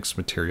appendix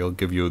material,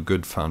 give you a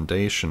good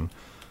foundation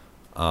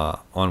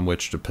on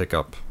which to pick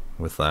up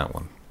with that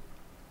one.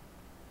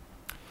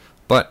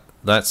 But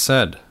that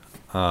said,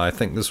 I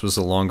think this was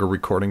a longer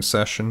recording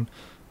session,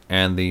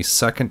 and the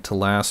second to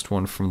last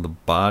one from the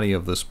body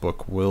of this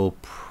book will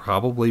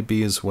probably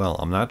be as well.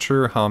 I'm not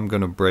sure how I'm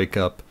going to break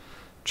up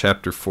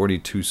chapter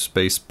 42,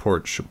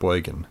 Spaceport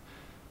Sheboygan,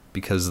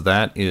 because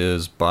that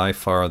is by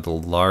far the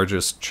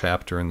largest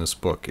chapter in this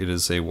book. It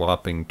is a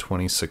whopping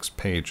 26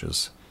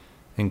 pages.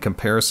 In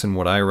comparison,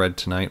 what I read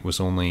tonight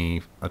was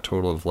only a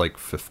total of like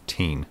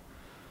 15.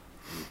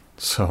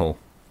 So,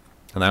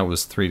 and that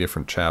was 3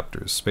 different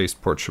chapters.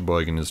 Spaceport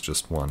Sheboygan is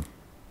just one.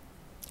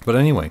 But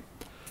anyway,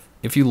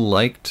 if you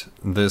liked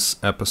this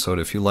episode,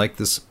 if you like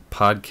this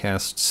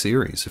podcast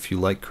series, if you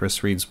like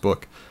Chris Reed's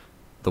book,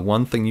 the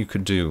one thing you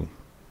could do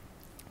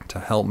to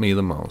help me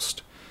the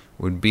most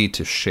would be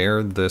to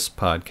share this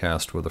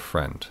podcast with a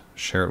friend.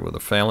 Share it with a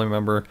family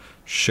member.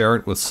 Share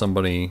it with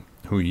somebody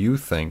who you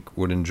think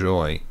would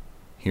enjoy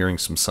hearing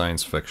some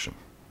science fiction.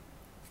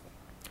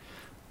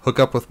 Hook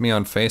up with me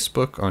on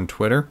Facebook, on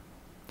Twitter.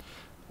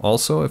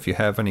 Also, if you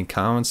have any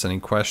comments, any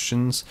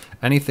questions,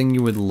 anything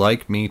you would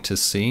like me to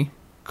see,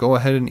 go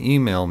ahead and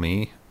email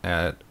me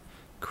at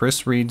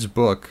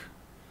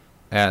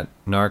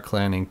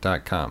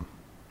chrisreadsbook@narclaninc.com.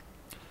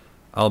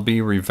 I'll be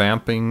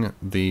revamping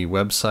the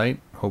website,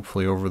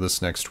 hopefully over this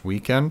next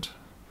weekend,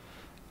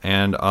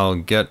 and I'll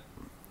get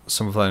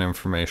some of that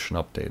information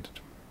updated.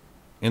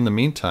 In the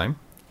meantime,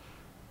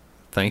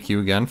 thank you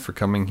again for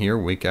coming here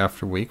week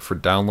after week, for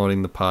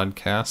downloading the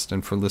podcast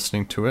and for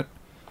listening to it.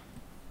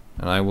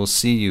 And I will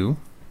see you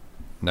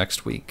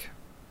next week.